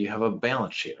way, you have a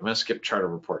balance sheet. I'm going to skip chart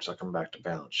of reports. I'll come back to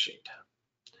balance sheet.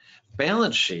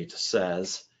 Balance sheet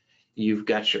says you've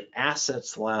got your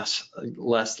assets less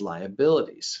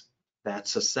liabilities.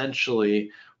 That's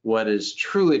essentially what is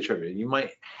truly attributed. You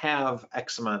might have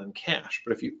X amount in cash,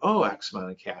 but if you owe X amount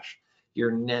in cash,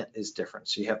 your net is different.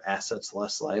 So you have assets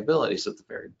less liabilities at the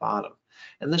very bottom.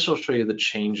 And this will show you the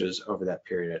changes over that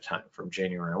period of time from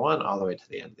January 1 all the way to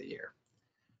the end of the year.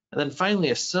 And then finally,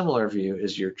 a similar view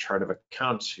is your chart of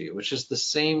accounts view, which is the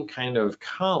same kind of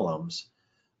columns,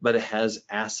 but it has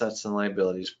assets and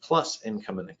liabilities plus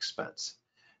income and expense.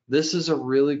 This is a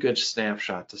really good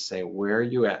snapshot to say, where are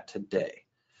you at today?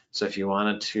 So if you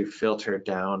wanted to filter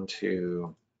down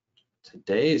to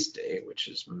today's date, which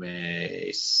is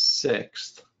May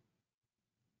 6th,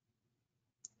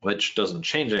 which doesn't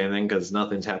change anything because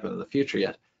nothing's happened in the future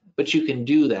yet, but you can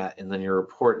do that, and then your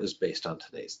report is based on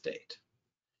today's date.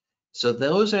 So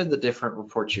those are the different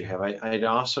reports you have. I'd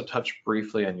also touch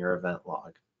briefly on your event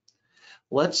log.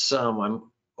 Let's,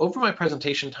 I'm over my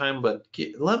presentation time, but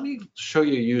let me show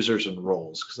you users and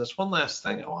roles, because that's one last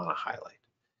thing I want to highlight.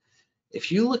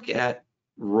 If you look at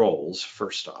roles,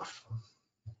 first off,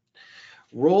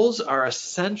 roles are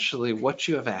essentially what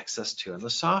you have access to in the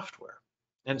software.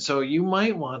 And so you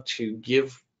might want to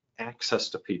give access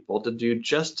to people to do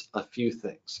just a few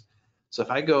things. So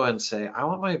if I go and say, I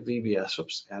want my VBS,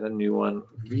 oops, add a new one,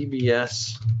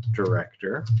 VBS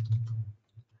director,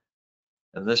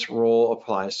 and this role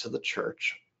applies to the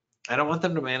church. I don't want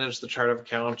them to manage the chart of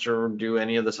accounts or do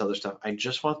any of this other stuff. I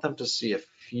just want them to see a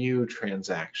few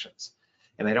transactions,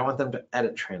 and I don't want them to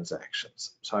edit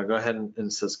transactions. So I go ahead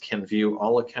and says can view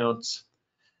all accounts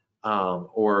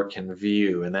or can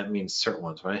view, and that means certain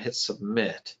ones. When I hit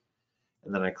submit,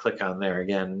 and then I click on there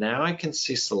again, now I can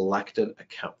see selected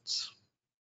accounts.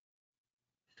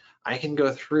 I can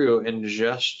go through and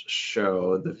just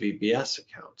show the VBS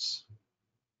accounts.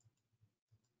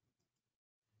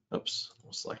 Oops,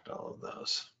 we'll select all of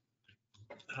those.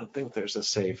 I don't think there's a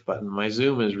save button. My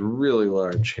zoom is really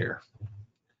large here.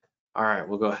 All right,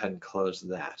 we'll go ahead and close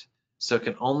that. So it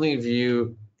can only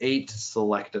view 8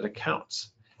 selected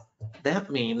accounts. That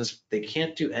means they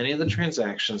can't do any of the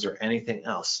transactions or anything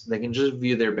else. They can just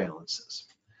view their balances.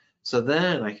 So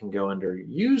then I can go under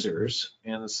users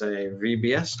and say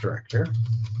VBS director,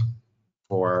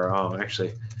 or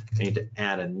actually I need to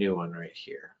add a new one right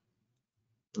here.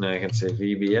 And I can say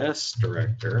VBS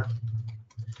director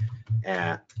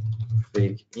at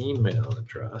fake email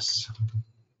address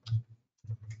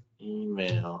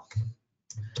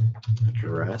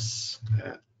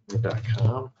at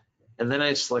 .com, and then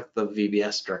I select the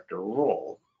VBS director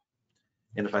role.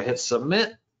 And if I hit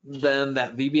submit, then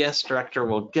that VBS director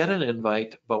will get an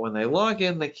invite, but when they log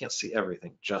in, they can't see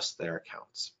everything, just their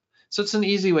accounts. So it's an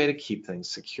easy way to keep things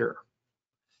secure.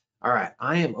 All right,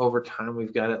 I am over time.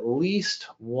 We've got at least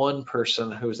one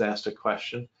person who's asked a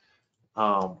question.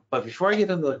 But before I get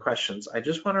into the questions, I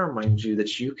just want to remind you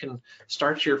that you can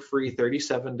start your free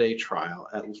 37-day trial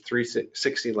at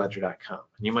 360ledger.com.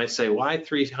 And you might say, why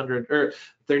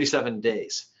 37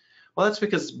 days? Well, that's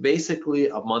because it's basically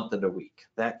a month and a week.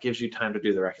 That gives you time to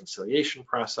do the reconciliation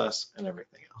process and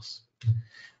everything else.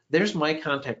 There's my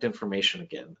contact information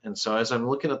again. And so as I'm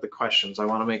looking at the questions, I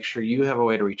want to make sure you have a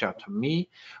way to reach out to me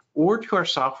or to our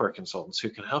software consultants who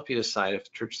can help you decide if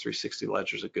Church 360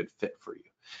 Ledger is a good fit for you.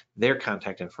 Their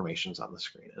contact information is on the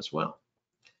screen as well.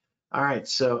 All right,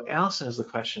 so Allison has the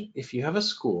question, if you have a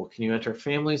school, can you enter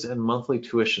families and monthly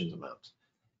tuition amounts?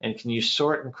 And can you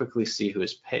sort and quickly see who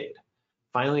is paid?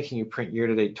 Finally, can you print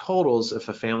year-to-date totals if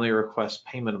a family requests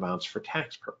payment amounts for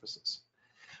tax purposes?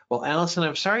 Well, Allison,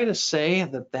 I'm sorry to say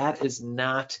that that is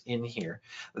not in here.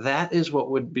 That is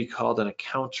what would be called an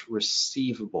accounts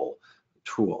receivable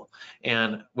tool.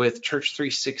 And with Church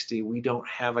 360, we don't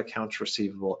have accounts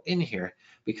receivable in here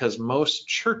because most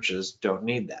churches don't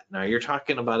need that. Now, you're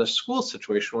talking about a school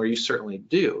situation where you certainly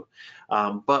do,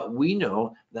 but we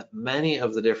know that many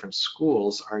of the different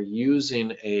schools are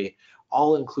using a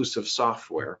all-inclusive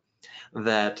software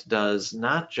that does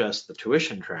not just the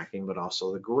tuition tracking, but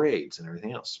also the grades and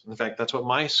everything else. In fact, that's what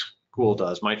my school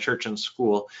does. My church and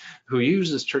school, who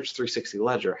uses Church 360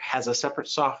 Ledger, has a separate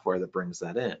software that brings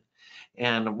that in.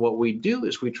 And what we do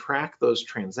is we track those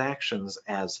transactions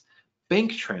as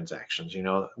bank transactions. You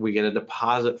know, we get a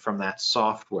deposit from that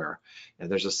software, and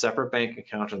there's a separate bank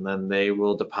account, and then they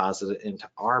will deposit it into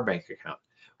our bank account.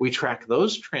 We track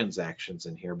those transactions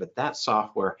in here, but that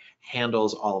software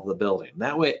handles all of the billing.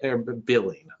 That way,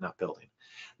 billing, not building.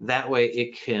 That way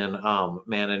it can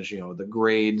manage, the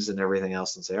grades and everything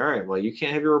else and say, all right, well, you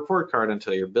can't have your report card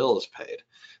until your bill is paid,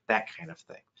 that kind of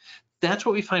thing. That's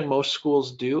what we find most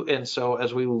schools do. And so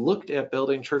as we looked at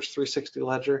building Church360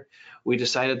 Ledger, we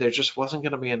decided there just wasn't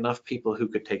going to be enough people who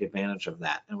could take advantage of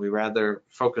that. And we rather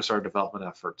focus our development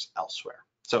efforts elsewhere.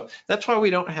 So that's why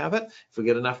we don't have it. If we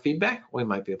get enough feedback, we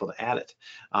might be able to add it.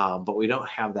 But we don't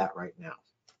have that right now.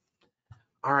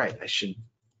 All right,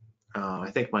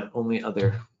 I think my only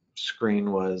other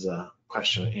screen was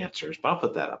question and answers, but I'll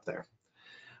put that up there.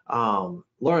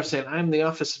 Laura saying, I'm the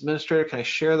office administrator. Can I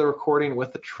share the recording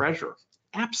with the treasurer?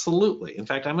 Absolutely. In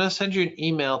fact, I'm going to send you an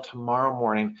email tomorrow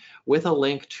morning with a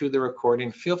link to the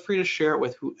recording. Feel free to share it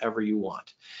with whoever you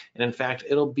want. And in fact,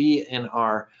 it'll be in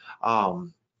our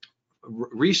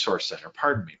resource center,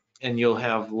 pardon me, and you'll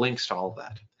have links to all of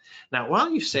that. Now,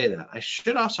 while you say that, I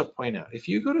should also point out, if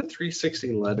you go to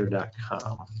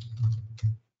 360ledger.com,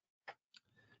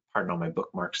 pardon all my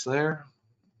bookmarks there,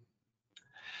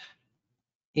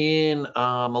 in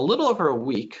a little over a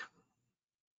week,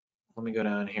 let me go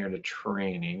down here to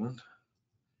training.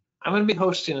 I'm going to be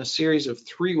hosting a series of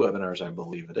 3 webinars, I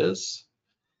believe it is.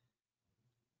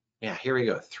 Yeah, here we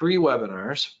go, 3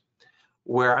 webinars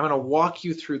where I'm going to walk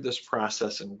you through this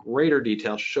process in greater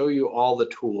detail, show you all the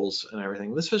tools and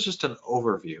everything. This was just an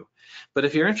overview. But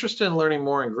if you're interested in learning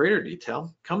more in greater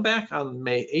detail, come back on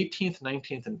May 18th,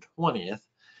 19th, and 20th,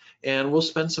 and we'll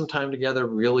spend some time together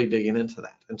really digging into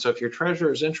that. And so if your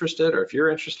treasurer is interested, or if you're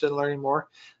interested in learning more,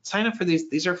 sign up for these.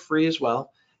 These are free as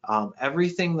well.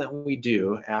 Everything that we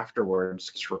do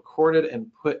afterwards is recorded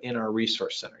and put in our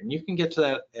resource center. And you can get to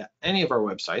that at any of our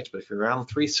websites, but if you're around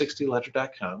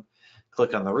 360ledger.com,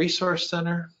 click on the resource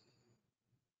center.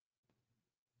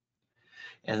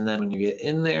 And then when you get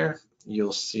in there,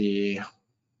 you'll see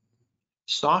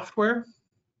software.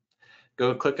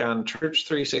 Go click on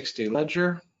Church360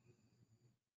 Ledger.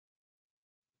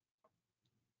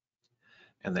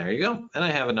 And there you go. And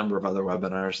I have a number of other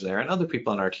webinars there, and other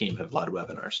people on our team have led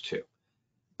webinars too.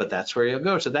 But that's where you'll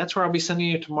go. So that's where I'll be sending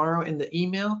you tomorrow in the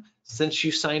email. Since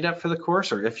you signed up for the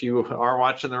course, or if you are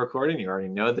watching the recording, you already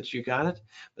know that you got it.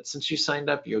 But since you signed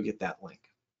up, you'll get that link.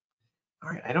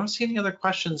 All right, I don't see any other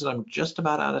questions, and I'm just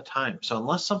about out of time. So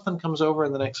unless something comes over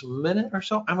in the next minute or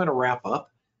so, I'm going to wrap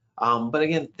up. But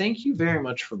again, thank you very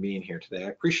much for being here today. I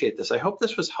appreciate this. I hope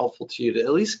this was helpful to you to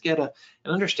at least get an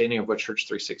understanding of what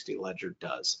Church360 Ledger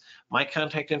does. My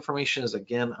contact information is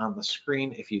again on the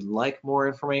screen. If you'd like more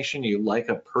information, you'd like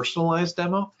a personalized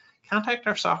demo, contact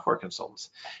our software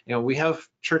consultants. We have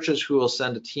churches who will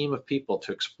send a team of people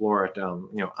to explore it,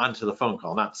 onto the phone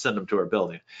call, not send them to our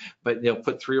building, but they'll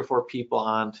put 3 or 4 people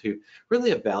on to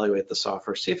really evaluate the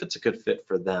software, see if it's a good fit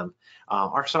for them.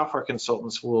 Our software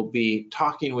consultants will be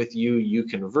talking with you. You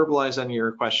can verbalize on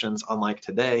your questions, unlike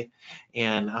today,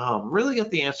 and really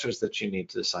get the answers that you need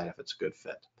to decide if it's a good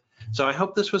fit. So I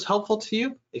hope this was helpful to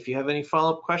you. If you have any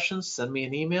follow-up questions, send me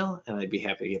an email, and I'd be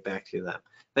happy to get back to you then.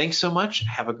 Thanks so much.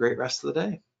 Have a great rest of the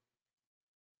day.